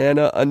is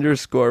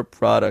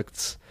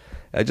banana_products.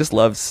 I just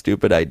love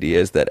stupid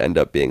ideas that end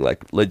up being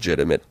like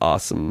legitimate,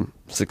 awesome,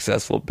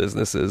 successful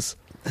businesses.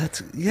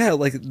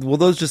 Will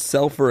those just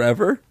sell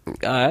forever?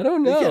 I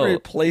don't know. You can't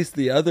replace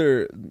the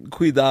other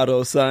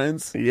Cuidado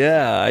signs.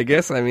 Yeah, I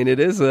guess. I mean, it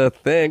is a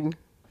thing.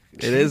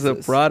 It is a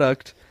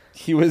product.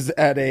 He was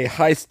at a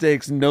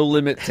high-stakes,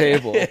 no-limit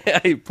table.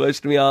 He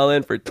pushed me all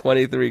in for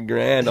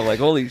 $23,000. I'm like,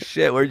 holy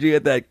shit, where'd you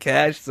get that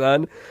cash,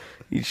 son?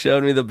 He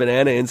showed me the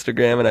banana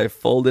Instagram, and I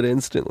folded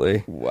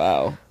instantly.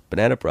 Wow.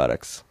 Banana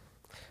products.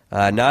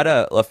 Not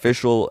an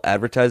official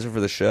advertiser for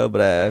the show, but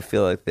I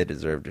feel like they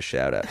deserved a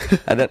shout out.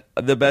 And then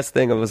the best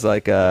thing was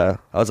like, I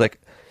was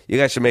like, you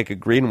guys should make a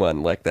green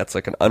one. Like, that's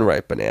like an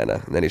unripe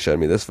banana. And then he showed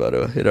me this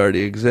photo. It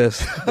already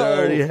exists. They're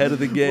already ahead of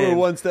the game. We're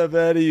one step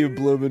ahead of you,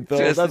 Blumenthal.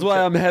 That's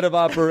why I'm head of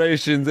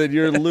operations and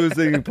you're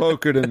losing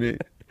poker to me.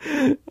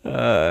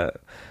 I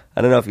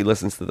don't know if he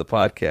listens to the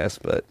podcast,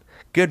 but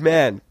good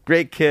man.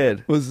 Great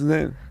kid. What's his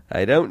name?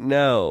 I don't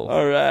know.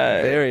 All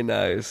right. Very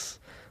nice.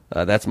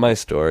 That's my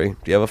story.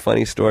 Do you have a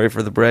funny story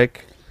for the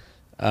break?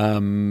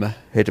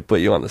 Hate to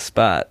put you on the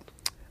spot.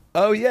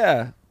 Oh,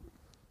 yeah.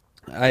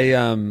 It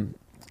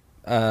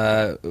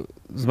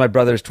was my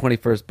brother's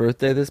 21st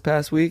birthday this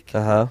past week.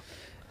 Uh-huh.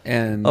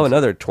 And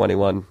another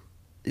 21.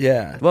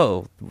 Yeah.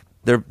 Whoa.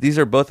 These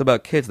are both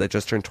about kids that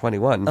just turned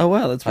 21. Oh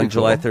wow, that's on pretty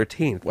July cool.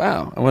 13th.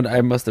 Wow,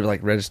 I must have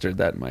like registered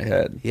that in my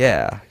head.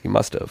 Yeah, you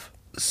must have.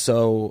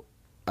 So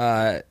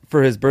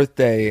for his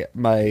birthday,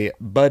 my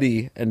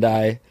buddy and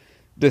I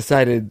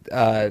decided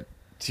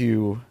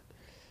to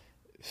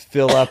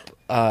fill up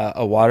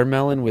a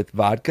watermelon with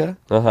vodka.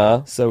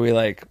 So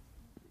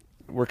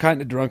we're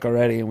kind of drunk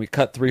already, and we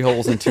cut 3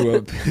 holes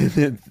into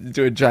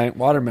a giant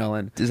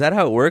watermelon. Is that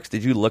how it works?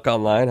 Did you look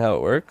online how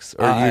it works,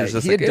 or you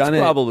just he had like, done it's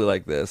it- probably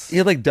like this? He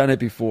had like done it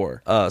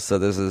before. Oh, so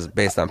this is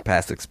based on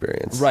past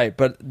experience, Right,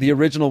 but the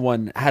original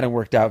one hadn't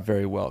worked out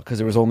very well because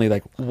there was only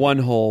like 1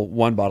 hole,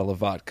 1 bottle of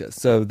vodka.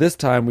 So this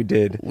time we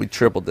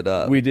tripled it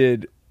up. We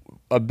did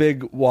a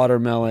big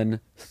watermelon,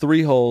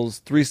 3 holes,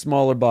 3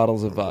 smaller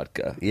bottles of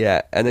vodka.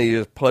 Yeah, and then you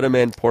just put them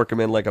in, pork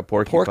them in like a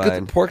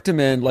porcupine. Porked him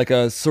in like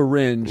a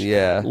syringe.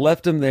 Yeah.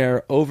 Left him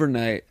there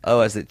overnight. Oh,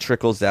 as it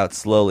trickles out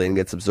slowly and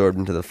gets absorbed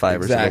into the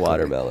fibers of the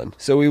watermelon.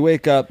 So we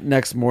wake up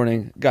next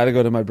morning, got to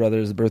go to my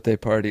brother's birthday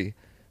party.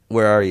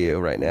 Where are you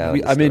right now?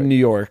 I'm in New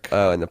York.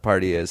 Oh, and the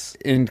party is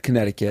in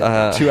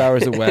Connecticut, 2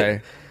 hours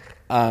away.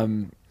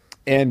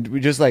 And we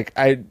just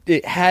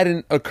it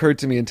hadn't occurred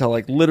to me until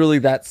like literally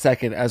that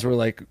second as we're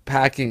like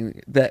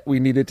packing that we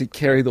needed to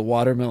carry the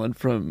watermelon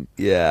from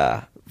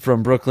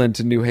Brooklyn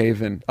to New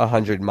Haven.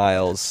 100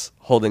 miles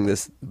holding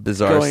this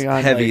bizarre Going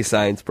on, heavy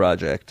science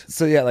project.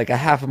 So yeah, like a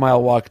half a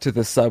mile walk to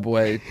the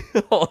subway.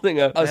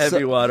 Holding a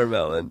heavy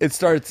watermelon.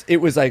 It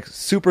was like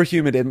super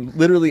humid, and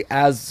literally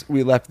as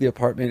we left the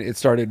apartment, it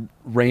started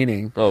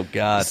raining. Oh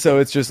God. So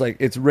it's just like,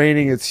 it's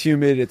raining, it's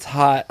humid, it's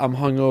hot, I'm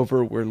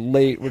hungover, we're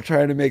late, we're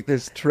trying to make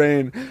this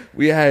train.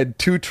 We had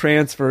 2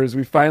 transfers.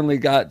 We finally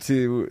got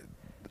to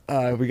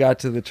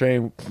the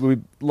train. We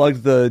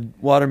lugged the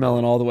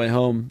watermelon all the way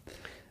home,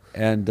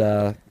 and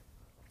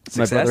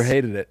my brother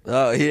hated it.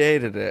 Oh, he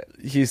hated it.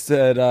 He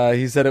said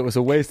it was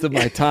a waste of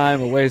my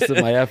time, a waste of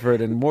my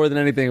effort, and more than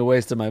anything, a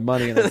waste of my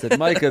money. And I said,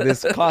 Micah,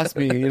 this cost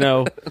me,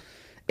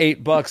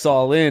 $8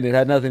 all in. It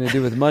had nothing to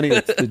do with money.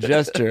 It's the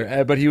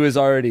gesture. But he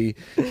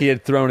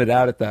had thrown it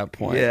out at that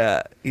point.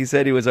 Yeah, he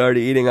said he was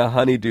already eating a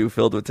honeydew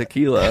filled with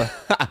tequila.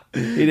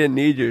 He didn't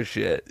need your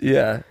shit.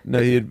 Yeah. No,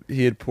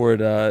 he had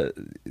poured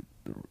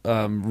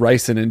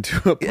ricin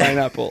into a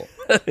pineapple.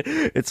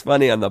 It's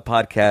funny, on the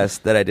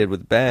podcast that I did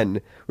with Ben,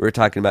 we were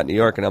talking about New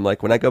York, and I'm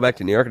like, when I go back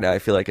to New York now, I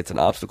feel like it's an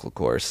obstacle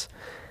course.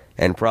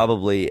 And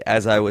probably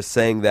as I was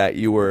saying that,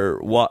 you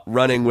were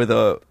running with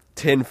a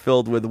tin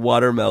filled with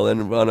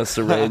watermelon on a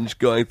syringe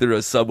going through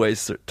a subway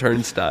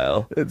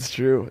turnstile. It's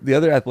true. The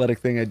other athletic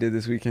thing I did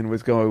this weekend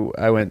was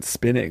I went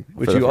spinning,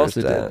 which For the you first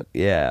also time. did.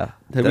 Yeah.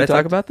 Have Did we I talk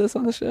talked- about this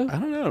on the show? I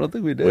don't know. I don't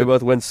think we did. We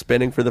both went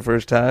spinning for the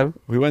first time.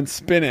 We went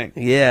spinning.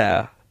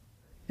 Yeah.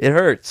 It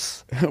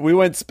hurts. We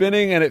went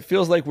spinning, and it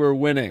feels like we're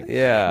winning.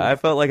 Yeah, I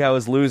felt like I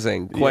was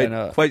losing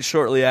quite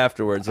shortly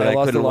afterwards, and I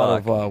lost a couldn't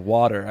lot walk. of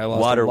water. I lost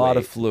Water a lot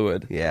weight. of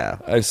fluid. Yeah.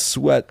 I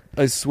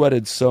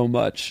sweated so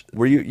much.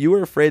 Were you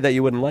were afraid that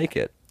you wouldn't like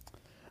it?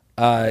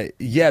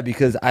 Yeah,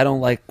 because I don't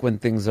like when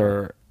things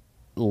are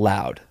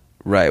loud.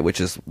 Right, which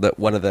is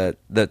one of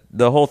the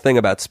whole thing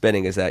about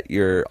spinning is that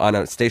you're on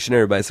a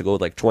stationary bicycle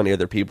with like 20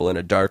 other people in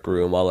a dark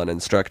room while an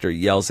instructor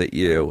yells at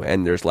you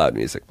and there's loud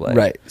music playing.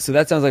 Right. So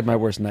that sounds like my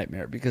worst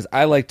nightmare, because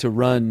I like to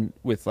run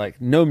with like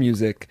no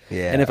music.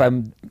 Yeah. And if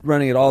I'm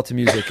running at all to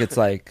music, it's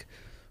like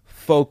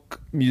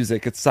folk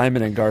music. It's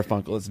Simon and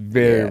Garfunkel. It's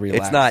very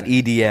relaxing. It's not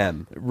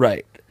EDM.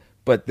 Right.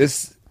 But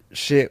this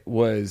shit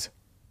was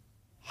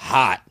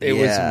hot. It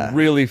was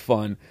really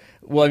fun.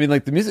 Well, I mean,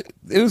 like the music,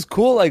 it was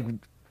cool. Like,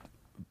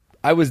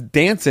 I was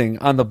dancing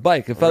on the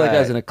bike. It felt like I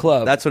was in a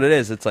club. That's what it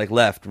is. It's like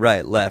left,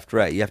 right, left,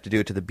 right. You have to do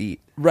it to the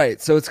beat.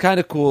 Right. So it's kind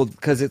of cool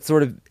because it's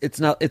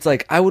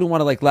like, I wouldn't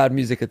want to like loud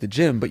music at the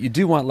gym, but you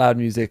do want loud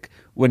music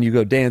when you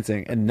go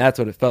dancing. And that's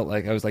what it felt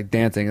like. I was like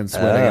dancing and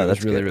sweating. It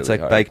was really, really It's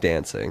like hard. bike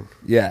dancing.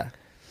 Yeah.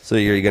 So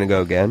you're going to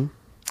go again?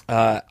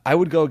 I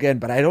would go again,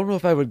 but I don't know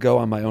if I would go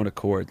on my own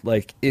accord.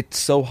 Like, it's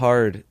so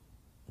hard.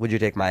 Would you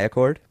take my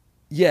Accord?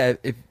 Yeah.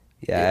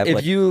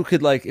 If you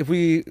could, like, if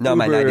we No,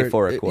 my Uber-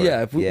 94 Accord.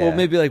 Yeah, well,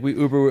 maybe like we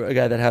Uber a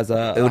guy that has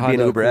a It would be an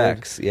Honda Uber Accord.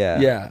 X, yeah.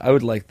 Yeah, I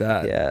would like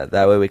that. Yeah,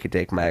 that way we could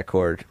take my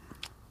Accord.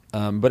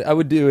 But I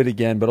would do it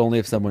again, but only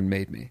if someone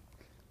made me.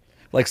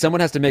 Like, someone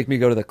has to make me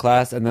go to the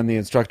class, and then the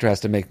instructor has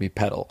to make me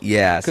pedal.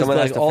 Yeah, 'Cause, someone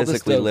like, has to all the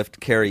physically stuff-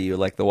 carry you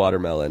like the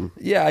watermelon.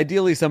 Yeah,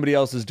 ideally somebody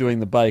else is doing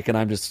the bike, and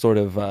I'm just sort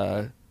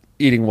of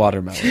eating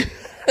watermelon.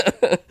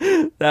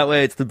 That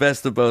way it's the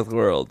best of both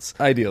worlds.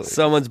 Ideally.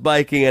 Someone's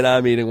biking and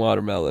I'm eating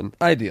watermelon.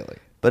 Ideally.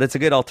 But it's a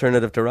good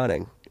alternative to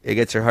running. It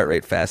gets your heart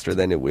rate faster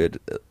than it would,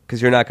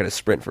 because you're not going to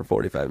sprint for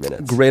 45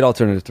 minutes. Great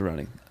alternative to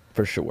running,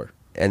 for sure.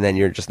 And then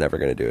you're just never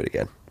going to do it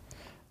again.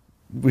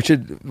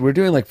 We're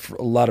doing like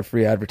a lot of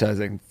free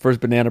advertising. First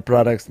banana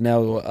products,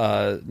 now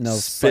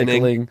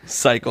Spinning, cycling,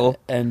 cycle.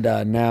 and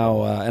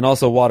now and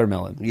also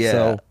watermelon. Yeah.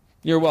 So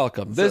you're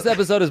welcome. This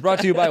episode is brought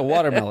to you by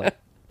watermelon.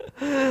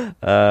 All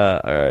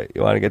right.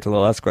 You want to get to the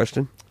last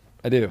question?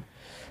 I do.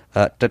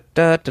 I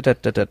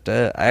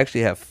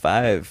actually have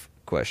 5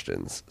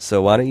 questions.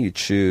 So why don't you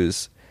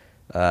choose?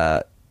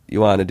 You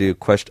want to do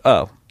question?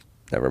 Oh,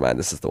 Never mind.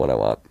 This is the one I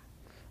want.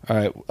 All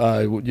right.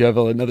 You have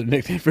another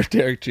nickname for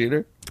Derek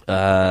Jeter?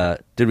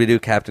 Did we do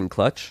Captain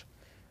Clutch?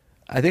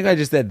 I think I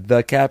just said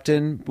the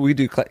captain. We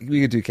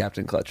could do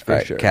Captain Clutch for All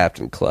right, sure.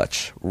 Captain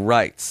Clutch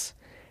writes,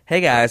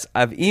 "Hey guys,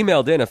 I've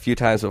emailed in a few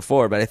times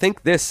before, but I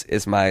think this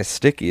is my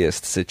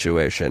stickiest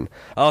situation.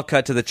 I'll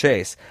cut to the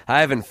chase. I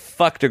haven't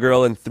fucked a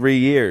girl in 3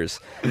 years.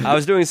 I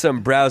was doing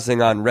some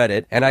browsing on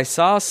Reddit, and I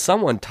saw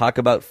someone talk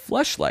about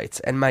fleshlights,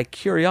 and my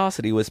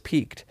curiosity was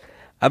piqued.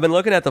 I've been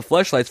looking at the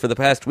fleshlights for the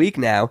past week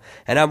now,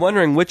 and I'm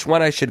wondering which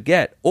one I should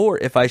get, or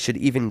if I should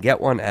even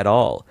get one at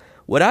all.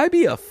 Would I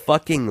be a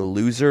fucking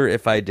loser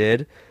if I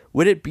did?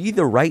 Would it be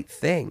the right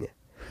thing?"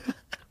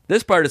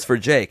 This part is for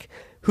Jake.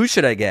 Who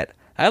should I get?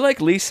 I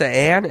like Lisa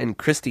Ann and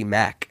Christy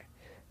Mack.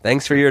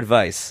 Thanks for your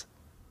advice.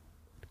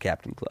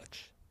 Captain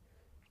Clutch.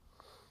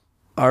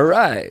 All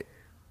right.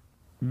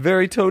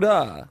 Very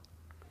toda.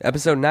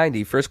 Episode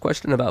 90, first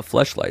question about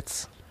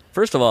fleshlights.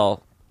 First of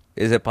all,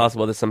 is it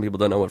possible that some people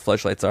don't know what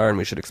fleshlights are and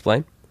we should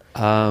explain?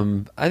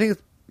 I think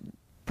it's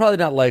probably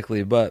not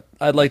likely, but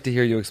I'd like to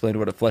hear you explain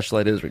what a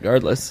fleshlight is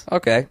regardless.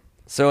 Okay.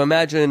 So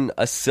imagine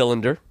a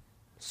cylinder,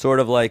 sort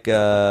of like,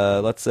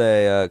 let's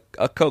say,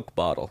 a Coke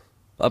bottle.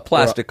 A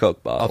plastic Coke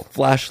A bottle.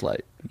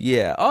 flashlight.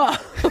 Yeah. Oh,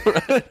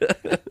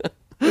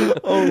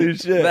 Holy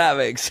shit. that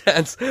makes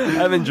sense.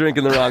 I've been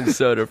drinking the wrong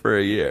soda for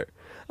a year.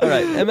 All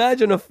right.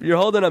 Imagine you're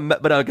holding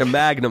but like a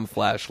Magnum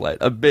flashlight,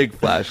 a big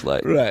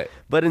flashlight. Right.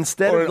 But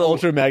instead Or of an the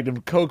Ultra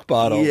Magnum Coke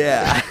bottle.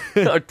 Yeah,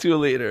 a 2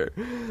 liter,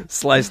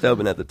 sliced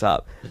open at the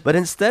top. But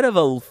instead of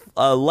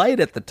a light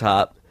at the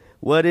top,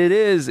 what it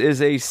is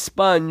a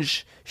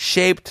sponge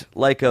shaped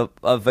like a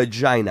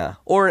vagina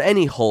or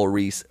any hole,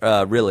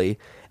 really.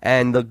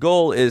 And the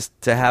goal is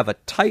to have a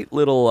tight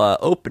little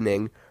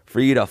opening for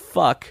you to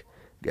fuck,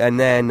 and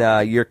then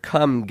your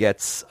cum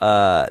gets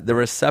the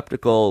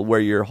receptacle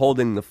where you're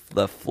holding the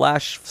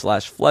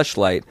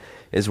fleshlight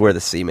is where the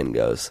semen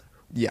goes.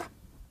 Yeah.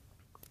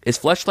 Is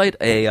Fleshlight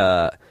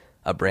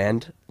a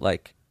brand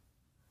like?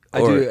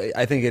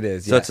 I think it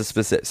is. So yes. it's a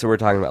specific. So we're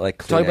talking about like.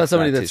 Talking about Kleenex,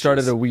 somebody not that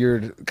started tissues. a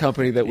weird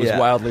company that was Yeah.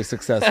 wildly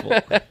successful.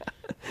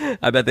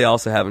 I bet they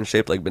also have them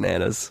shaped like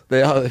bananas.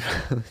 They all, This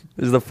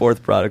is the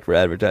 4th product we're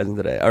advertising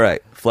today. All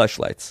right,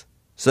 Fleshlights.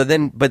 So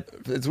then, but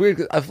it's weird.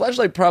 'Cause a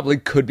flashlight probably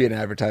could be an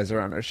advertiser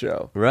on our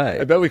show.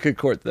 Right. I bet we could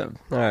court them.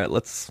 all right,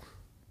 let's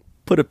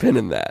put a pin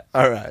in that.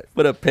 All right.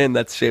 Put a pin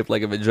that's shaped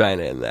like a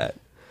vagina in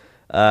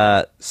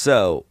that.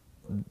 So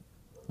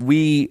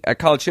we at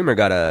College Humor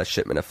got a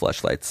shipment of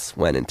Fleshlights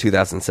when in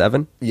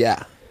 2007.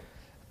 Yeah.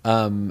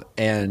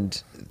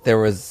 And there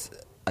was.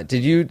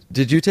 Did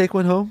you take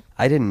one home?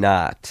 I did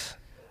not.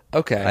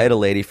 Okay. I had a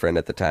lady friend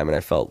at the time, and I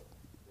felt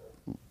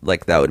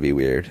like that would be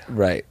weird.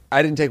 Right.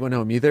 I didn't take one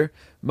home either.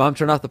 Mom,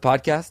 turn off the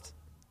podcast.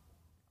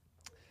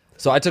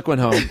 So I took one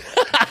home,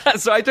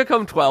 So I took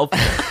home 12.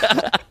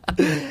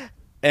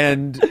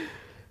 and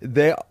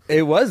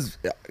it was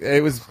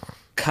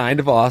kind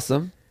of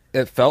awesome.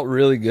 It felt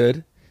really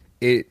good.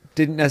 It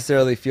didn't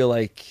necessarily feel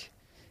like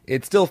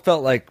it still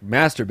felt like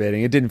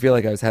masturbating. It didn't feel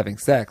like I was having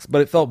sex,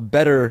 but it felt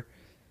better.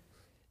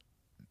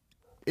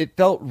 It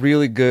felt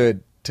really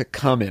good to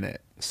come in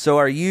it. So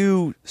are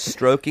you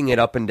stroking it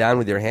up and down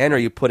with your hand, or are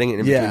you putting it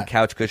in between Yeah.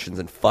 couch cushions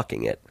and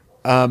fucking it?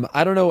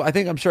 I don't know.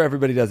 I'm sure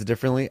everybody does it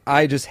differently.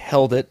 I just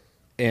held it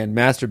and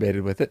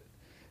masturbated with it.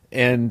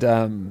 And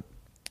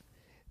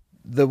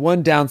the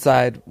one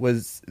downside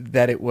was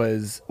that it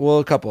was,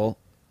 a couple.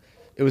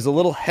 It was a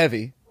little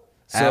heavy.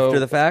 So, After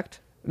the fact?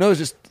 No, it was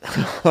just,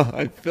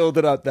 I filled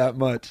it up that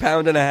much.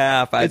 Pound and a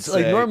half, I'd It's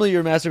like say. normally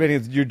you're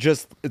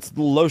masturbating, it's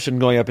lotion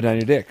going up and down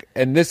your dick.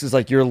 And this is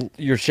like you're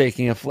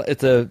shaking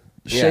it's a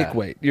shake Yeah.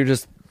 weight. You're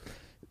just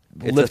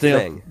It's a lifting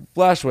thing. a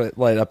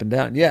flashlight up and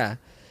down. Yeah.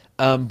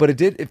 But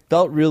it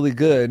felt really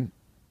good.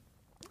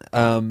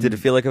 Did it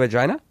feel like a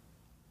vagina?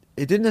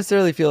 It didn't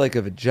necessarily feel like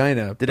a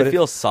vagina. Did but it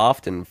feel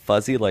soft and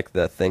fuzzy like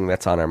the thing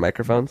that's on our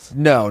microphones?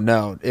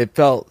 No. It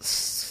felt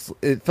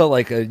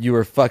like you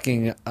were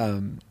fucking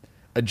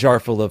a jar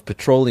full of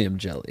petroleum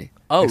jelly.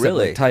 Oh, Except,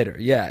 really? like, tighter.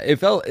 Yeah.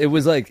 It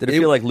was like. Did it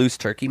feel like loose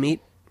turkey meat?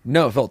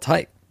 No, it felt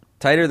tight.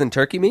 Tighter than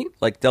turkey meat?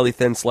 Like deli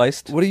thin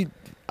sliced? What do you?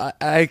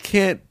 I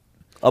can't.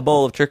 A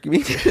bowl of turkey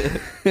meat?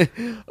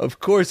 Of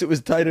course, it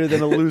was tighter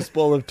than a loose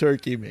bowl of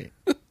turkey meat.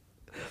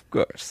 Of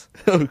course.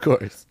 Of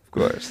course. Of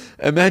course.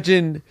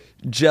 Imagine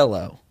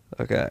Jell-O.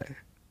 Okay.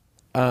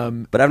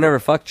 But I've never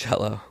fucked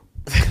Jello.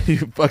 You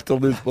fucked a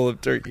loose bowl of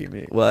turkey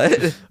meat.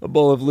 What? A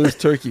bowl of loose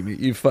turkey meat.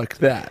 You fucked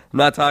that. I'm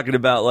not talking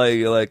about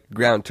like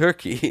ground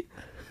turkey.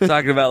 I'm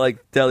talking about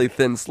like deli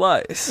thin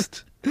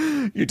sliced.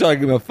 You're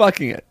talking about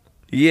fucking it.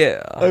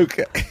 Yeah.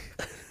 Okay.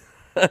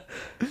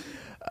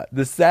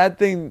 The sad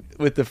thing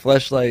with the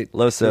fleshlight,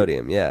 Low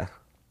sodium, yeah.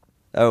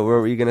 Oh, what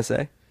were you going to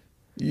say?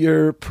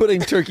 you're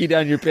putting turkey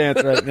down your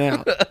pants right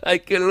now. I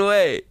couldn't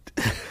wait.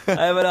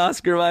 I have an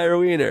Oscar Mayer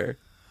wiener.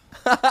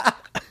 What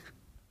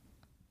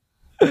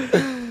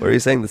are you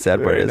saying the sad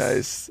part Very is?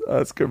 nice.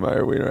 Oscar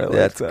Mayer wiener. I like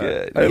That's that.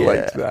 good. I Yeah.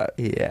 liked that.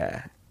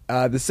 Yeah.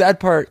 The sad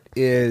part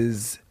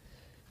is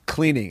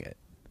cleaning it.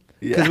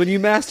 Because Yeah. when you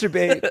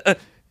masturbate,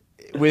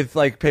 with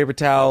like paper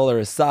towel or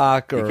a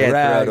sock or can't a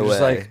rag. throw it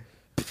Just away. like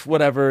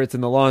whatever, it's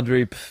in the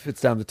laundry,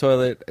 it's down the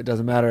toilet, it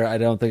doesn't matter. I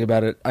don't think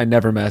about it. I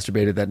never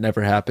masturbated. That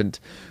never happened.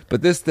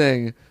 But this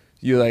thing,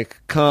 you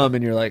like come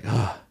and you're like,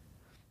 oh,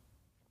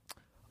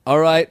 all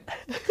right,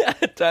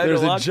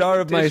 there's a jar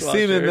of my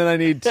semen that I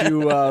need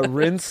to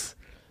rinse.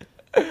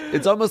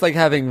 It's almost like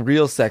having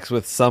real sex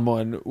with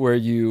someone where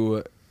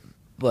you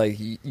like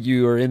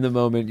you are in the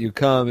moment, you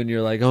come and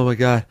you're like, oh my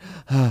God,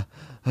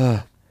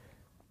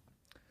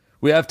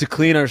 we have to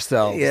clean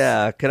ourselves.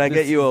 Yeah, can I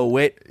get you a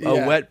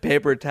wet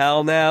paper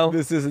towel now?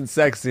 This isn't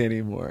sexy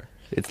anymore.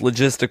 It's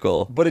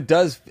logistical. But it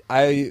does,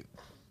 I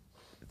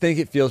think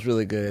it feels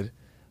really good.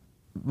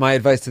 My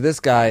advice to this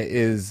guy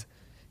is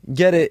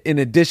get it in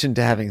addition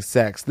to having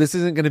sex. This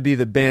isn't going to be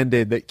the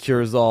Band-Aid that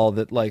cures all,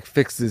 that like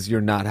fixes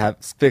your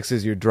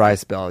dry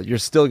spell. You're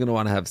still going to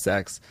want to have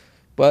sex.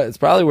 But it's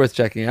probably worth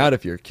checking out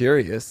if you're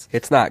curious.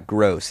 It's not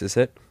gross, is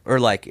it? Or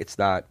like it's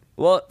not...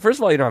 Well, first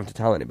of all, you don't have to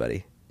tell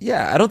anybody.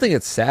 Yeah, I don't think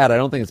it's sad. I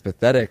don't think it's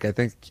pathetic. I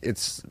think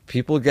it's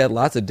people get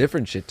lots of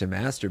different shit to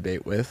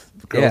masturbate with.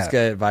 Girls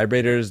get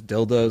vibrators,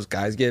 dildos.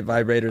 Guys get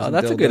vibrators. Oh, and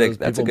that's dildos.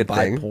 that's a People good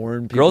buy thing.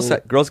 Porn. Girls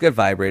get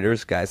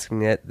vibrators. Guys can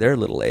get their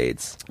little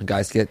aids.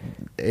 Guys get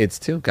AIDS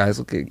too.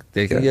 Guys can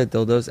get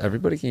dildos.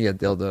 Everybody can get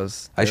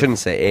dildos. I shouldn't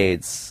say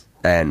AIDS.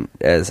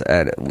 Girls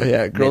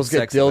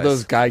get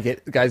dildos.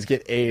 Guys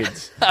get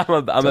AIDS.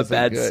 I'm a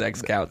bad good.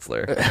 sex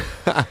counselor.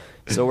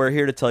 So we're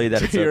here to tell you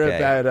that it's You're okay. a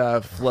bad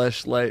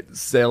fleshlight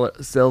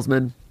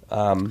salesman.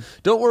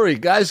 Don't worry,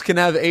 guys can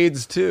have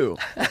AIDS too.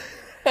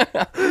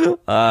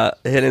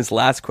 His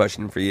last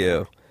question for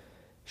you: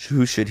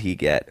 who should he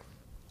get,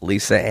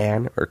 Lisa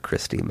Ann or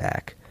Christy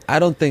Mack? I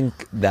don't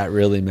think that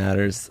really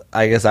matters.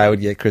 I guess I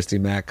would get Christy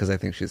Mack because I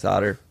think she's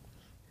hotter.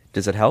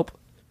 Does it help?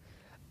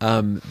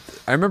 I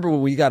remember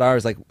when we got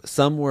ours, like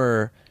some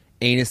were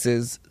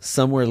anuses,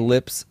 some were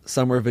lips,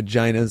 some were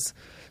vaginas,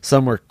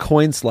 some were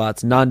coin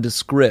slots,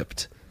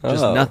 nondescript,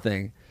 just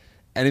nothing.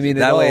 And I mean,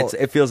 That way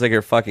it feels like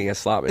you're fucking a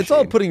slot machine. it's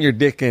all putting your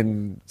dick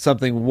in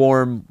something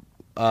warm,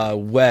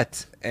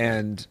 wet,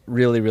 and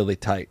really, really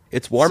tight.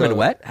 It's warm So and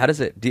wet? How does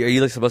it... Are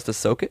you like supposed to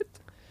soak it?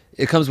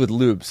 It comes with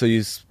lube, so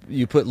you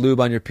put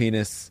lube on your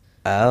penis,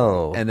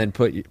 Oh. and then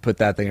put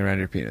that thing around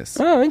your penis.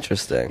 Oh,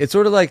 interesting. It's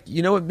sort of like,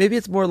 you know what? Maybe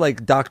it's more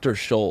like Dr.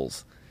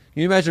 Scholl's.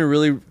 Can you imagine a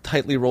really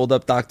tightly rolled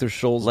up Dr.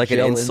 Scholl's like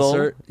gel an insole?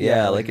 insert?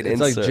 Yeah, like an it's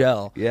insert. like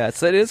gel. Yeah,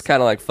 so it is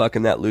kind of like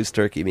fucking that loose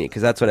turkey meat,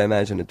 because that's what I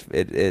imagine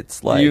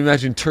it's like. You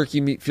imagine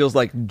turkey meat feels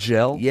like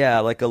gel?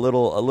 Yeah, like a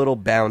little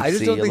bouncy, I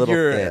just don't a think little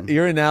thin.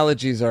 your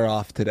analogies are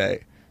off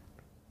today.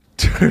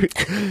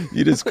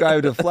 You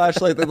described a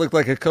flashlight that looked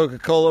like a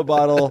Coca-Cola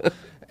bottle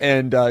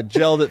and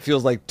gel that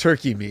feels like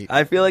turkey meat.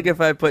 I feel like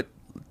if I put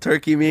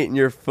turkey meat in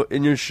your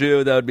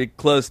shoe, that would be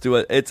close to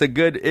it. It's a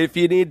good... If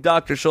you need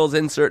Dr. Scholl's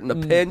insert in a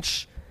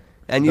pinch...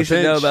 And you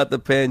should know about the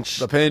pinch.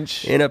 The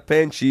pinch. In a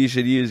pinch, you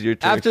should use your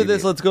turkey After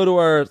this, meat. let's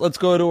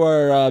go to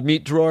our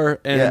meat drawer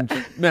and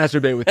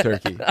masturbate with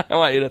turkey. I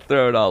want you to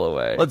throw it all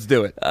away. Let's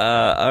do it.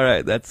 All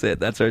right, that's it.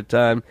 That's our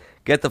time.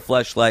 Get the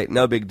fleshlight,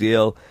 no big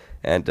deal.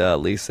 And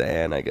Lisa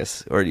Ann, I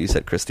guess, or you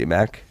said Christy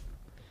Mack.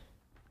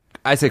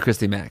 I say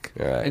Christy Mack.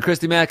 All right. And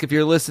Christy Mack, if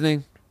you're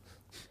listening,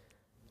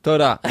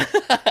 Toda.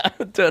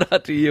 Toda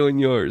to you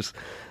and yours.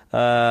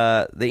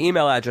 The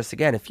email address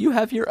again, if you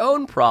have your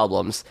own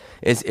problems,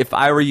 is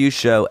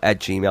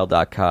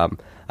iwereyoushow@gmail.com.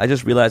 I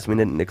just realized we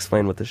didn't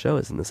explain what the show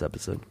is in this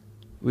episode.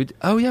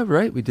 Oh yeah,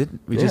 right. We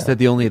didn't. We just said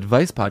the only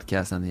advice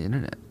podcast on the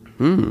internet.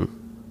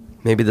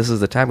 Maybe this is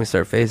the time we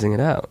start phasing it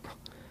out.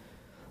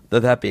 Though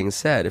that being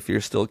said, if you're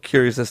still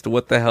curious as to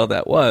what the hell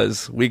that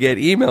was, we get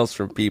emails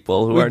from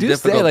people who We are do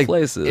difficult say, like,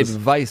 places.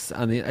 Advice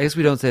on the. I guess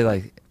we don't say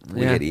like.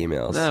 We get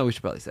emails. No, we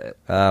should probably say it.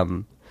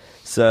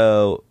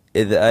 So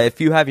if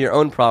you have your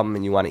own problem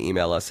and you want to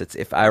email us, it's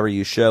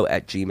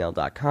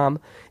iwereyoushow@gmail.com.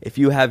 If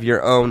you have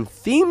your own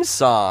theme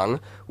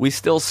song, we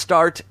still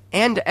start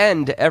and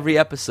end every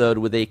episode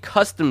with a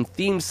custom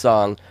theme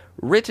song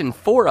written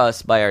for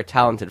us by our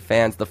talented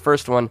fans. The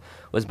first one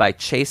was by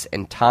Chase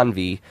and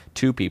Tanvi,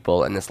 2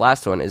 people, and this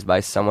last one is by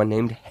someone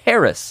named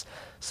Harris.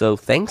 So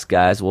thanks,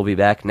 guys. We'll be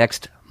back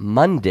next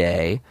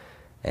Monday,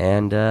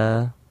 and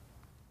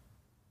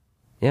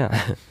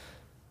yeah.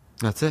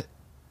 That's it.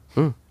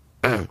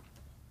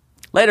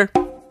 Later.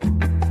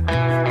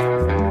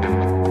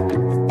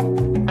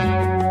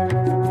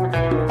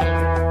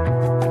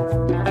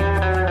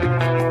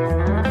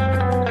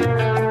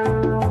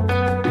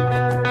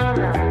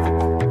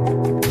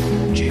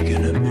 Jake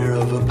in a mirror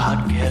of a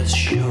podcast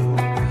show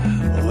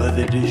where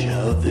they dish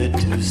out their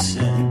 2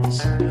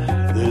 cents.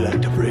 They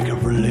like to break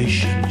up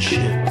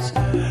relationships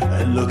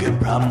and look at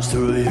problems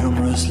through a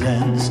humorous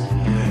lens.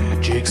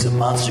 Jake's a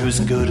monster who's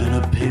good in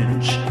a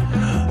pinch.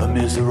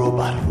 Amir's a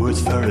robot who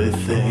words furry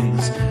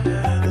things.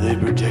 They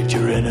protect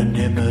your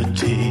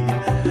anonymity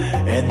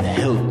and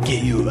help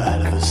get you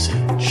out of a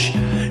cinch.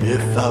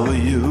 If I were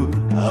you,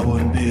 I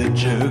wouldn't be a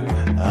jerk.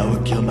 I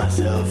would kill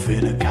myself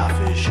in a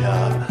coffee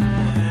shop.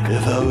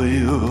 If I were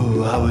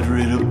you, I would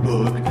read a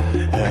book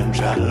and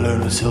try to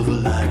learn what silver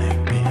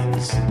lining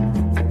means.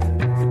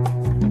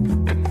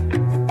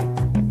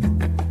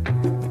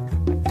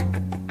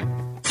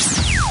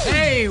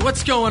 Hey,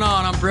 what's going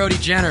on? I'm Brody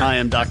Jenner. I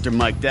am Dr.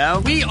 Mike Dow.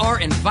 We are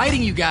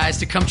inviting you guys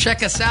to come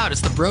check us out. It's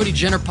the Brody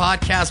Jenner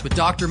Podcast with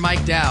Dr.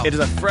 Mike Dow. It is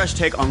a fresh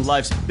take on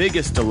life's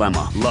biggest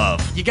dilemma,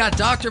 love. You got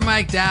Dr.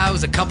 Mike Dow,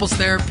 who's a couples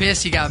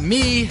therapist. You got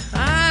me.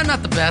 I'm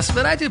not the best,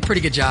 but I do a pretty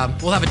good job.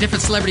 We'll have a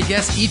different celebrity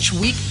guest each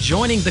week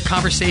joining the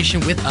conversation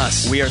with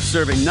us. We are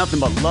serving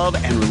nothing but love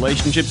and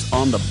relationships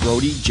on the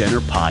Brody Jenner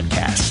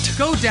Podcast.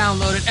 Go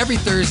download it every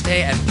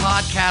Thursday at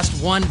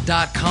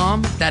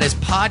podcastone.com. That is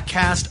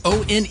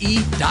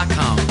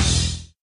podcastone.com.